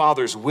was the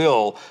Father's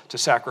will to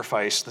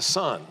sacrifice the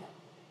Son.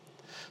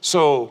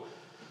 So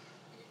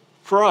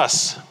for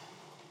us,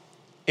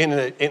 in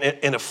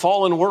a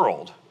fallen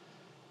world,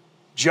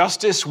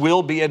 justice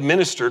will be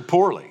administered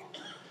poorly.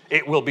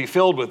 It will be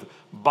filled with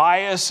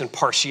bias and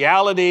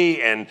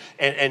partiality and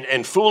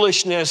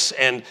foolishness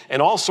and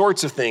all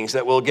sorts of things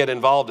that will get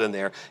involved in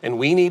there. And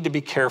we need to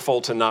be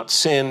careful to not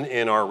sin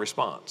in our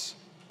response,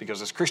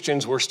 because as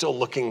Christians, we're still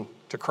looking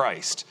to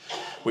Christ.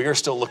 We are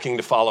still looking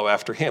to follow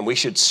after him. We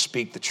should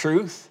speak the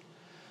truth.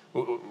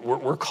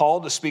 We're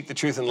called to speak the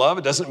truth in love.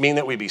 It doesn't mean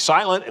that we be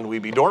silent and we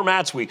be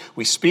doormats.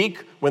 We speak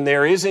when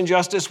there is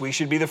injustice. We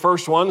should be the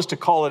first ones to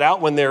call it out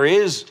when there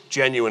is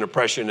genuine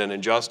oppression and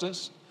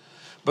injustice.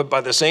 But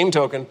by the same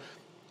token,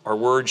 our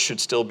words should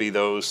still be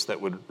those that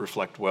would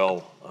reflect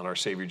well on our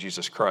Savior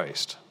Jesus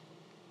Christ.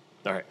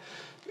 All right,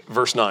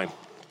 verse 9.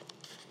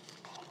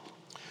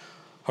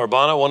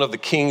 Harbona, one of the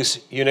king's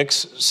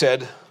eunuchs,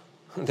 said,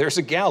 "There's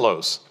a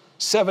gallows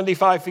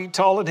 75 feet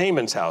tall at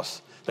Haman's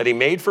house that he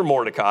made for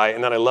Mordecai."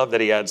 And then I love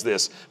that he adds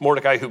this,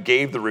 Mordecai who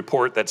gave the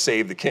report that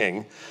saved the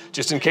king.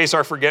 Just in case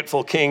our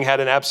forgetful king had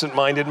an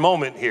absent-minded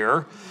moment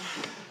here,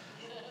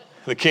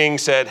 the king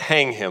said,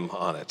 "Hang him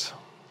on it."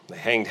 They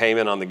hanged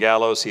Haman on the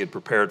gallows he had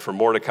prepared for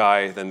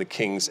Mordecai. Then the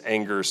king's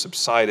anger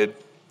subsided.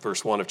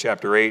 Verse 1 of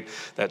chapter 8,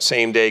 that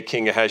same day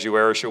King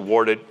Ahasuerus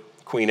awarded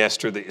Queen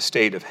Esther the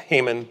estate of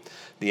Haman,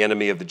 the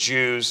enemy of the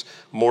Jews.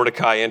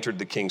 Mordecai entered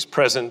the king's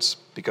presence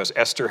because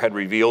Esther had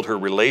revealed her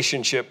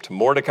relationship to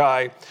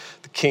Mordecai.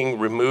 The king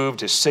removed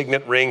his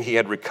signet ring he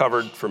had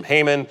recovered from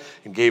Haman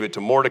and gave it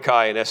to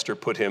Mordecai, and Esther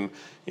put him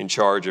in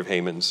charge of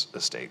Haman's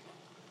estate.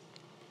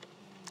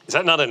 Is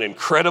that not an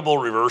incredible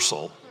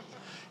reversal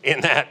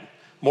in that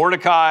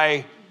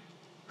Mordecai,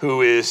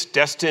 who is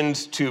destined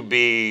to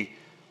be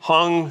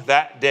hung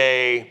that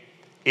day,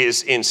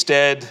 is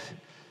instead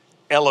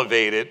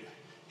elevated.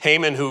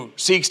 Haman, who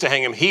seeks to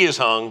hang him, he is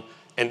hung,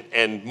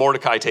 and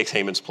Mordecai takes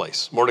Haman's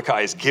place.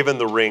 Mordecai is given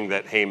the ring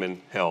that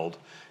Haman held,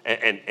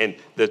 and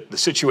the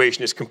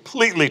situation is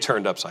completely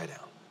turned upside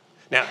down.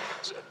 Now,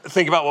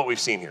 think about what we've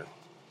seen here.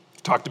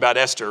 We've talked about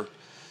Esther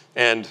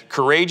and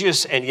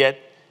courageous and yet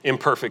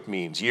imperfect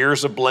means.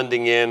 Years of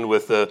blending in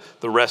with the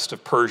rest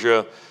of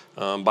Persia.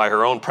 By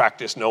her own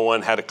practice, no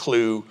one had a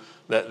clue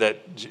that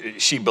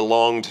she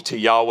belonged to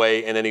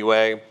Yahweh in any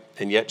way,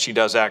 and yet she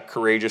does act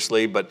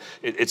courageously, but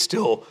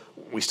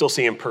we still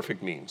see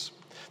imperfect means.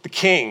 The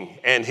king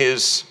and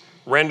his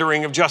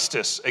rendering of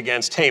justice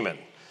against Haman.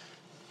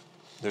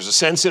 There's a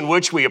sense in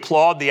which we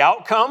applaud the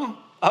outcome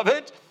of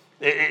it.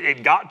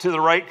 It got to the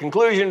right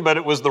conclusion, but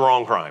it was the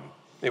wrong crime.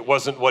 It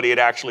wasn't what he had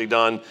actually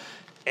done,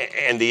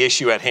 and the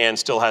issue at hand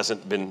still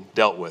hasn't been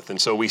dealt with.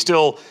 And so we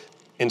still,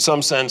 in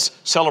some sense,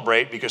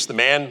 celebrate because the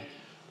man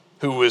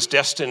who was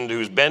destined,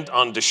 who's bent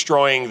on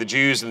destroying the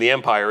Jews and the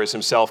empire, is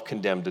himself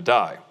condemned to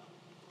die.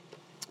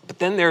 But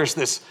then there's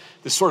this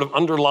sort of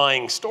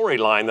underlying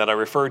storyline that I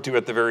referred to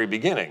at the very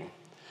beginning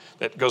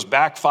that goes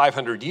back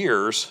 500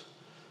 years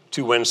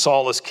to when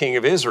Saul is king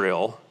of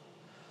Israel.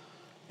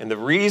 And the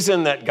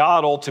reason that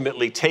God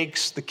ultimately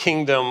takes the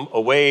kingdom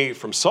away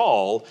from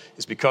Saul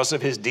is because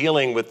of his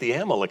dealing with the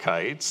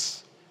Amalekites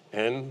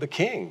and the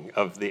king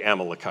of the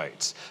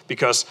Amalekites.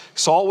 Because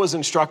Saul was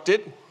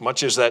instructed,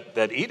 much as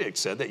that edict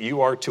said, that you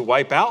are to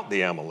wipe out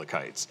the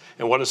Amalekites.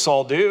 And what does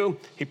Saul do?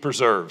 He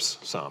preserves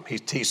some. He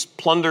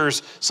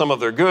plunders some of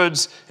their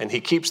goods, and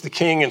he keeps the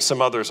king and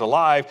some others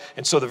alive.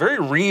 And so the very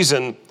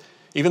reason,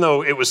 even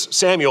though it was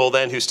Samuel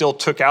then who still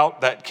took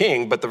out that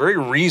king, but the very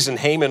reason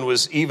Haman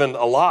was even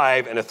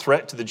alive and a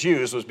threat to the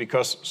Jews was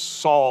because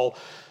Saul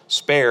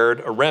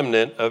spared a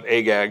remnant of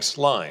Agag's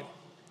line.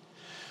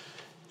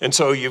 And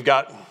so you've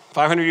got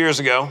 500 years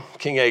ago,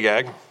 King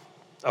Agag,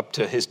 up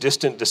to his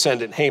distant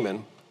descendant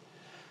Haman,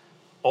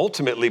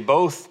 ultimately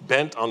both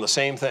bent on the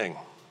same thing,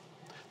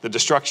 the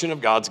destruction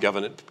of God's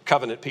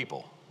covenant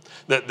people.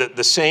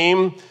 The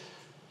same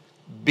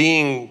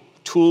being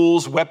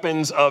tools,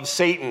 weapons of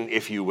Satan,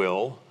 if you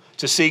will,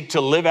 to seek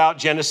to live out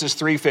Genesis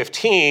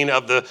 3:15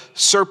 of the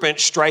serpent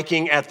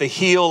striking at the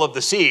heel of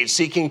the seed,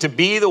 seeking to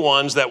be the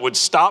ones that would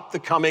stop the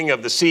coming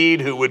of the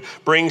seed who would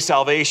bring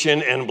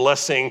salvation and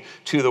blessing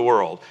to the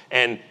world.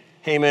 And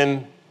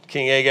Haman,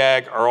 King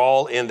Agag are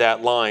all in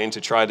that line to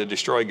try to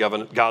destroy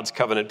God's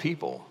covenant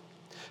people.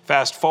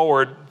 Fast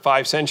forward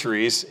 5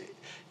 centuries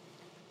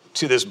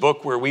to this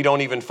book where we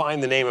don't even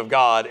find the name of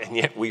God, and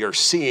yet we are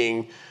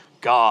seeing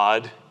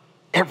God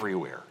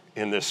everywhere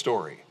in this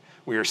story.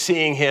 We are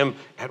seeing him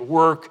at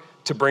work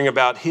to bring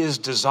about his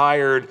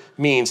desired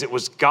means. It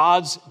was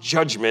God's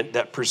judgment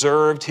that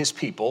preserved his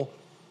people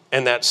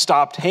and that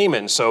stopped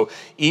Haman. So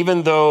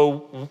even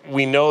though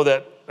we know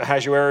that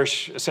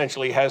Ahasuerus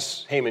essentially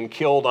has Haman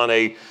killed on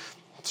a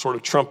sort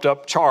of trumped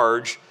up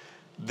charge,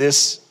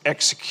 this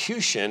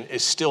execution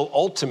is still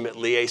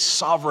ultimately a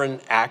sovereign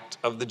act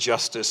of the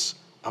justice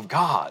of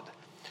God.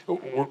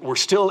 We're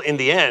still in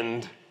the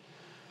end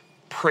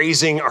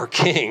praising our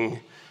king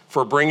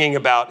for bringing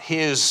about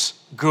his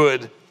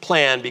good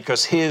plan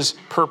because his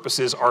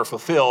purposes are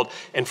fulfilled.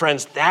 And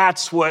friends,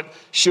 that's what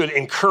should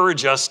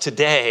encourage us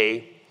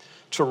today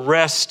to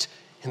rest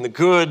in the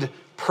good,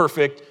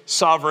 perfect,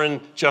 sovereign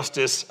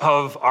justice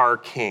of our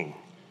King,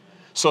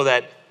 so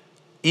that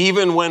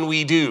even when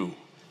we do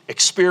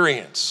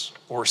experience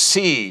or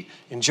see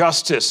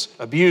injustice,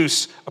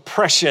 abuse,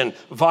 oppression,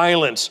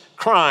 violence,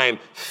 crime,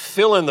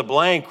 fill in the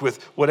blank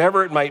with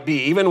whatever it might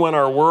be, even when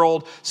our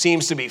world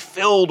seems to be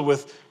filled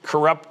with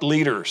corrupt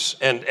leaders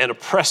and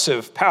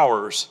oppressive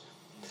powers,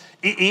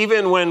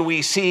 even when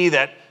we see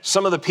that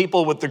some of the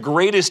people with the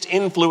greatest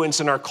influence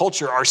in our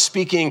culture are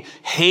speaking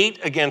hate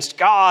against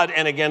God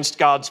and against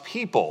God's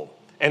people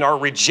and are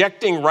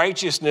rejecting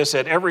righteousness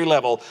at every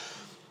level,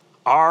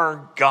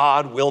 our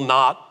God will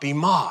not be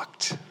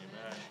mocked.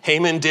 Amen.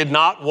 Haman did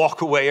not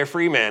walk away a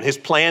free man. His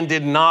plan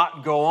did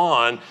not go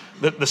on.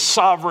 The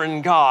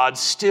sovereign God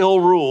still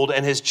ruled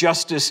and his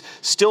justice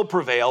still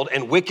prevailed,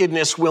 and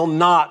wickedness will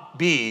not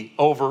be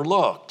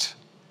overlooked.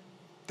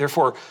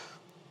 Therefore,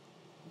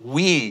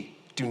 we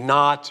do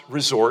not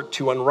resort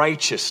to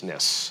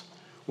unrighteousness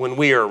when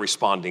we are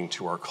responding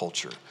to our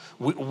culture.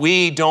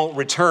 We don't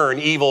return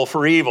evil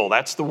for evil.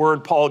 That's the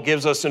word Paul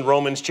gives us in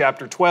Romans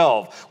chapter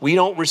 12. We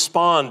don't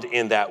respond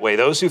in that way.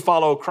 Those who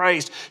follow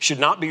Christ should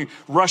not be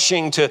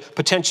rushing to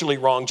potentially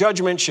wrong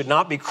judgment, should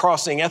not be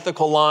crossing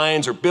ethical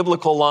lines or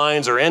biblical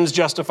lines or ends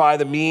justify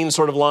the means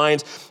sort of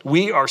lines.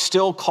 We are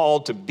still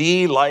called to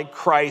be like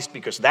Christ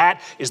because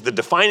that is the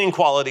defining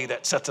quality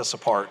that sets us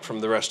apart from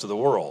the rest of the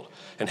world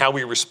and how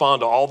we respond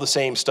to all the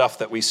same stuff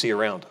that we see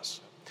around us.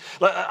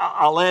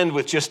 I'll end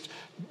with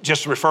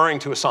just referring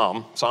to a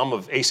Psalm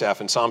of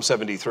Asaph in Psalm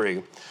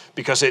 73,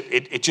 because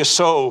it just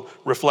so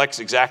reflects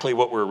exactly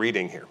what we're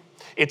reading here.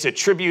 It's a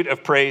tribute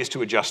of praise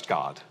to a just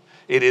God.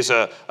 It is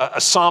a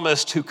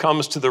psalmist who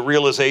comes to the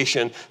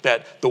realization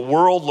that the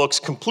world looks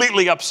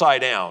completely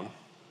upside down,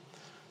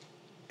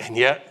 and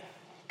yet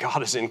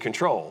God is in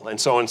control. And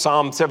so in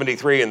Psalm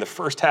 73, in the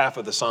first half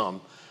of the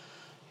psalm,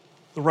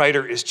 the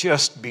writer is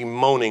just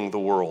bemoaning the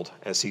world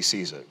as he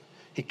sees it.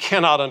 He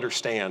cannot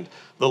understand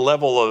the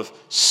level of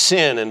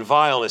sin and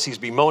vileness. He's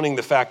bemoaning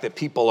the fact that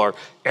people are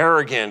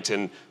arrogant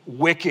and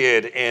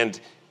wicked and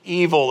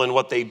evil in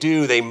what they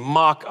do. They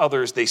mock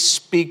others. They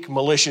speak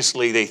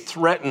maliciously. They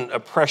threaten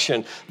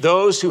oppression.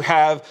 Those who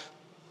have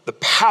the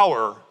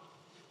power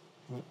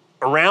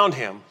around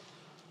him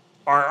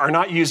are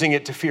not using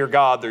it to fear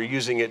God. They're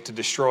using it to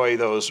destroy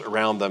those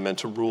around them and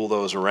to rule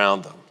those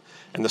around them.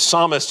 And the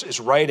psalmist is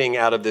writing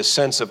out of this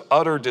sense of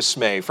utter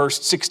dismay.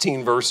 First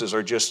 16 verses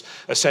are just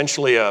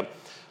essentially a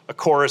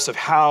chorus of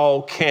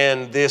how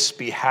can this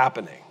be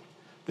happening?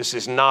 This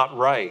is not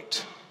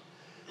right.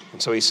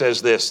 And so he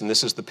says this, and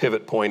this is the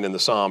pivot point in the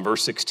psalm,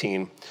 verse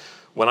 16.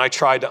 When I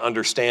tried to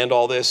understand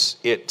all this,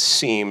 it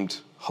seemed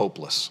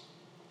hopeless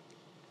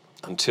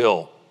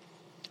until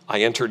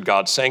I entered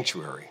God's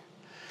sanctuary.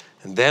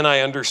 And then I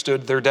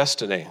understood their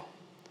destiny.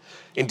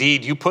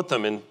 Indeed, you put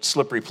them in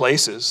slippery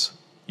places.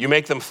 You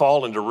make them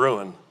fall into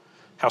ruin.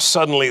 How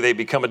suddenly they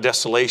become a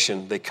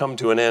desolation. They come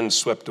to an end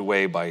swept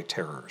away by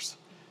terrors.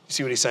 You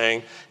see what he's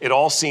saying? It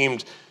all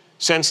seemed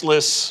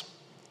senseless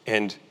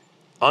and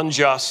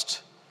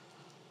unjust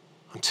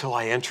until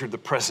I entered the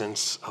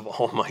presence of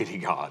Almighty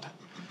God.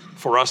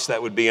 For us,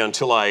 that would be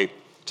until I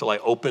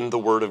opened the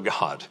Word of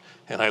God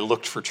and I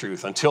looked for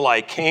truth. Until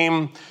I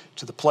came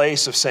to the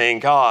place of saying,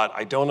 God,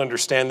 I don't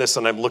understand this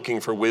and I'm looking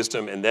for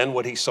wisdom. And then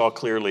what he saw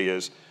clearly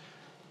is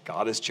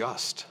God is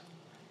just.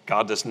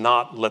 God does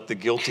not let the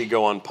guilty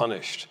go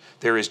unpunished.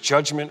 There is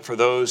judgment for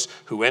those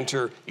who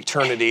enter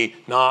eternity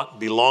not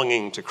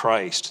belonging to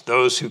Christ.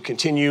 Those who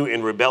continue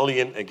in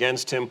rebellion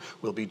against him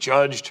will be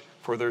judged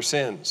for their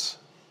sins.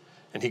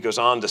 And he goes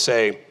on to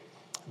say,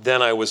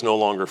 then I was no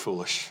longer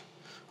foolish.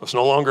 I was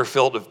no longer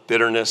filled with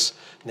bitterness.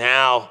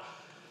 Now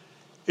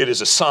it is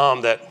a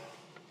psalm that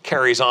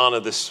carries on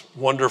of this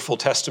wonderful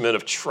testament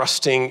of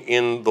trusting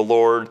in the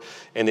Lord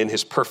and in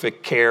his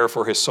perfect care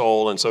for his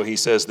soul. And so he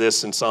says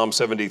this in Psalm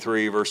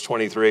 73, verse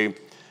 23,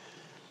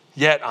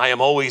 yet I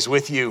am always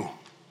with you.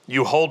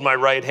 You hold my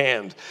right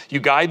hand. You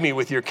guide me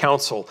with your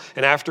counsel,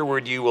 and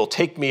afterward you will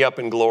take me up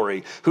in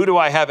glory. Who do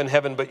I have in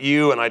heaven but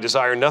you? And I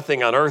desire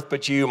nothing on earth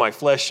but you. My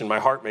flesh and my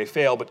heart may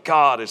fail, but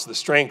God is the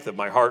strength of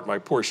my heart, my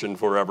portion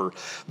forever.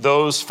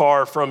 Those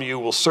far from you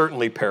will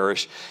certainly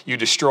perish. You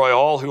destroy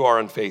all who are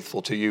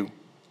unfaithful to you.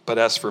 But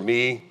as for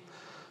me,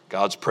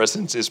 God's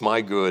presence is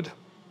my good.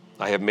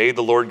 I have made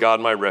the Lord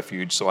God my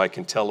refuge, so I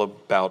can tell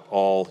about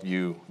all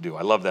you do.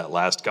 I love that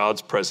last.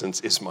 God's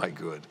presence is my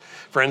good.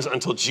 Friends,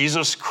 until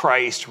Jesus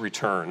Christ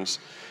returns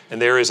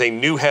and there is a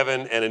new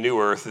heaven and a new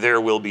earth,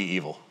 there will be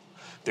evil.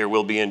 There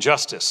will be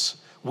injustice.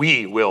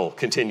 We will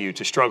continue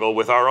to struggle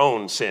with our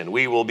own sin.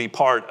 We will be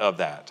part of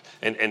that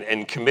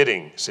and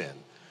committing sin.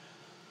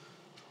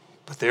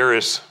 But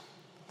there's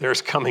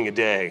coming a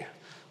day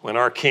when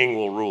our King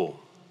will rule.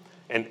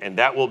 And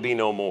that will be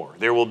no more.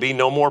 There will be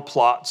no more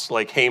plots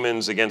like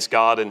Haman's against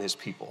God and his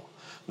people.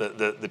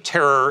 The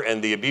terror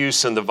and the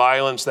abuse and the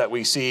violence that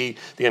we see,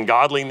 the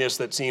ungodliness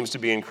that seems to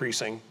be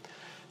increasing,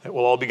 that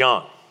will all be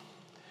gone.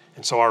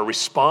 And so our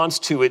response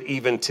to it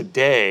even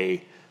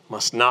today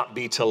must not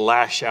be to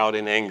lash out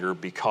in anger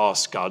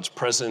because God's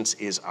presence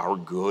is our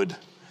good.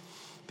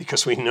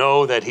 Because we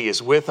know that he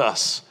is with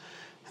us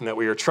and that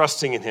we are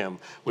trusting in him.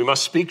 We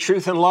must speak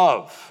truth in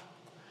love.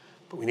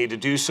 But we need to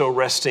do so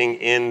resting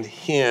in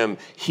him.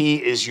 He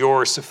is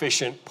your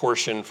sufficient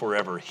portion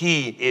forever.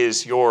 He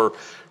is your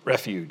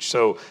refuge.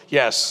 So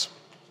yes,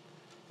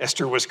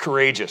 Esther was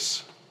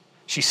courageous.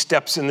 She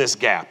steps in this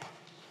gap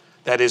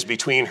that is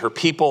between her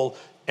people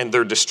and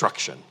their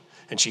destruction.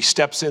 And she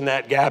steps in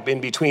that gap in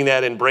between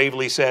that and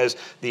bravely says,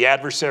 the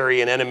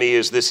adversary and enemy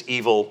is this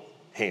evil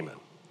Haman.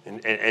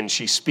 And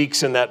she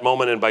speaks in that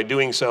moment, and by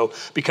doing so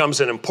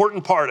becomes an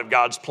important part of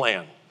God's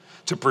plan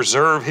to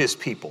preserve his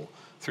people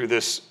through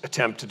this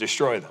attempt to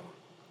destroy them.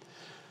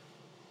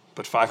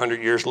 But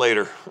 500 years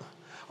later,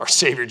 our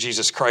Savior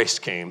Jesus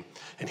Christ came,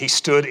 and he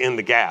stood in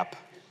the gap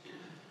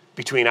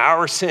between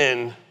our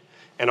sin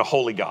and a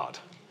holy God.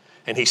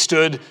 And he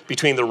stood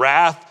between the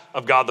wrath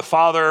of God the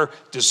Father,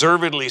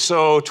 deservedly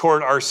so,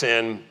 toward our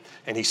sin,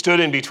 and he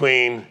stood in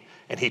between,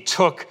 and he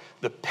took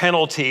the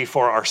penalty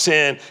for our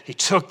sin. He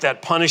took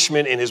that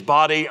punishment in his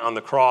body on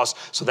the cross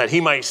so that he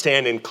might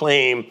stand and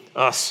claim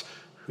us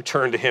who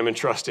turn to him and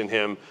trust in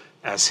him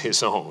as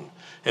his own.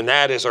 And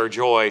that is our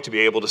joy, to be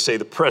able to say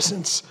the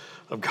presence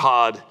of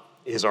God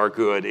is our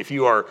good. If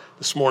you are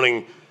this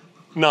morning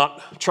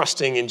not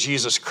trusting in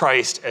Jesus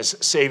Christ as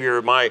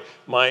Savior, my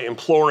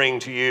imploring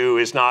to you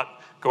is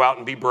not go out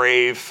and be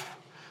brave,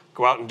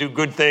 go out and do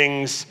good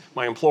things.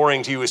 My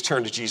imploring to you is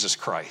turn to Jesus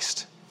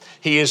Christ.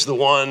 He is the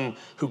one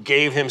who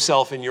gave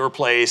himself in your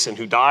place and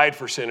who died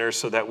for sinners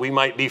so that we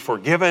might be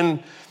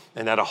forgiven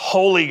and that a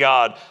holy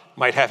God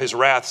might have his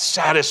wrath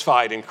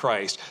satisfied in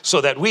Christ, so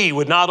that we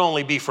would not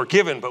only be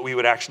forgiven, but we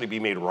would actually be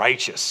made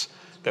righteous,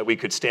 that we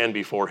could stand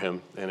before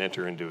him and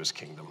enter into his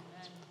kingdom.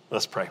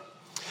 Let's pray.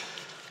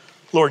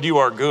 Lord, you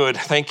are good.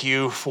 Thank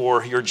you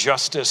for your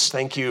justice.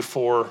 Thank you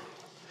for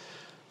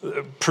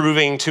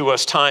proving to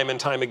us time and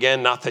time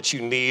again, not that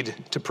you need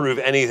to prove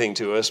anything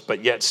to us,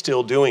 but yet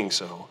still doing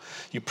so.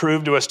 You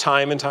prove to us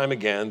time and time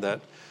again that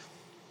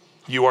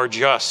you are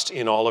just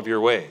in all of your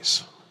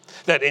ways.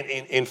 That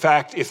in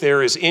fact, if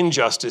there is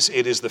injustice,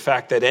 it is the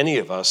fact that any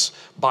of us,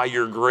 by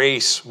your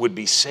grace, would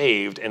be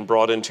saved and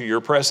brought into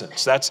your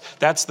presence.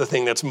 That's the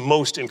thing that's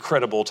most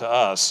incredible to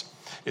us,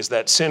 is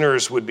that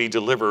sinners would be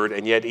delivered,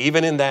 and yet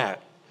even in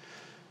that,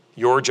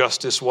 your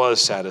justice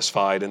was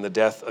satisfied in the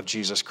death of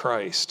Jesus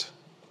Christ.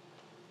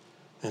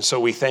 And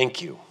so we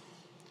thank you.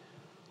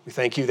 We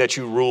thank you that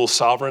you rule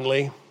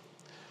sovereignly,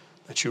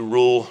 that you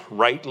rule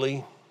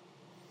rightly,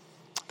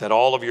 that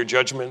all of your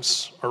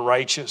judgments are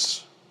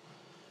righteous.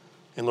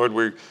 And Lord,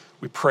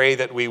 we pray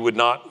that we would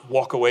not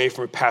walk away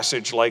from a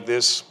passage like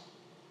this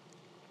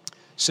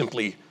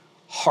simply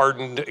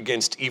hardened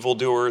against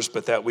evildoers,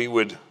 but that we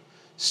would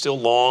still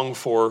long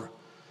for,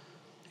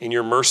 in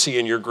your mercy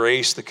and your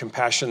grace, the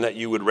compassion that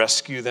you would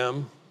rescue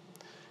them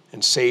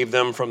and save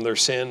them from their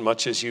sin,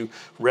 much as you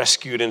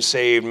rescued and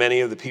saved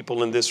many of the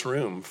people in this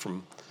room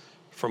from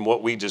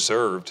what we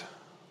deserved.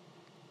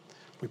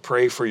 We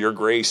pray for your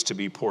grace to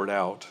be poured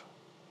out.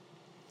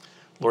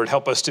 Lord,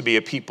 help us to be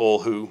a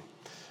people who,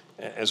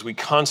 as we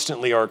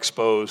constantly are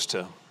exposed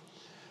to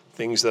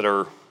things that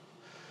are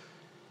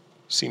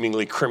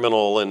seemingly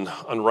criminal and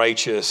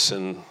unrighteous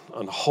and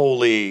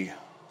unholy,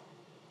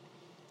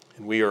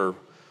 and we are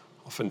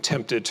often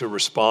tempted to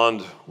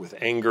respond with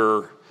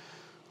anger,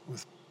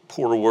 with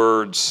poor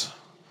words,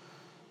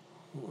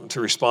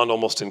 to respond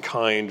almost in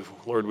kind.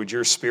 Lord, would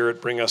your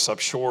Spirit bring us up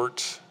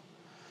short,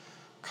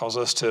 cause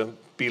us to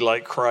be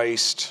like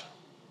Christ,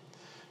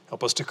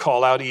 help us to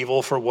call out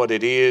evil for what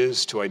it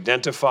is, to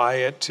identify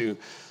it, to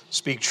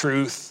speak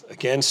truth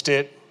against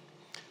it,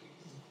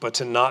 but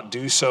to not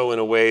do so in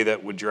a way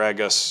that would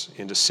drag us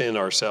into sin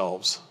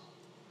ourselves.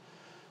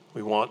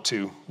 We want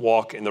to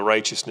walk in the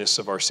righteousness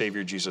of our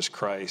Savior Jesus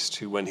Christ,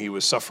 who when he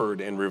was suffered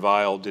and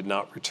reviled did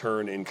not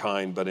return in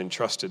kind, but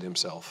entrusted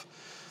himself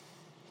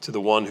to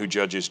the one who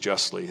judges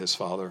justly, his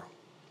Father.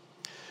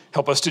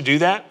 Help us to do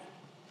that.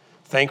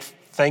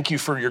 Thank you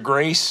for your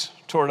grace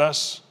toward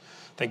us.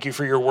 Thank you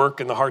for your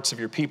work in the hearts of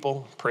your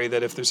people. Pray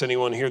that if there's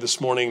anyone here this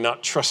morning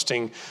not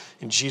trusting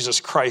in Jesus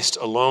Christ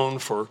alone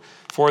for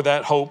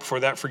that hope, for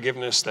that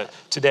forgiveness, that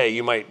today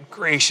you might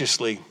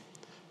graciously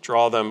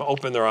draw them,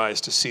 open their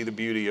eyes to see the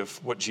beauty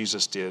of what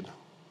Jesus did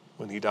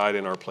when he died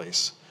in our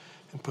place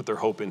and put their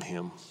hope in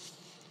him.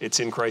 It's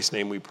in Christ's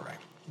name we pray.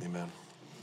 Amen.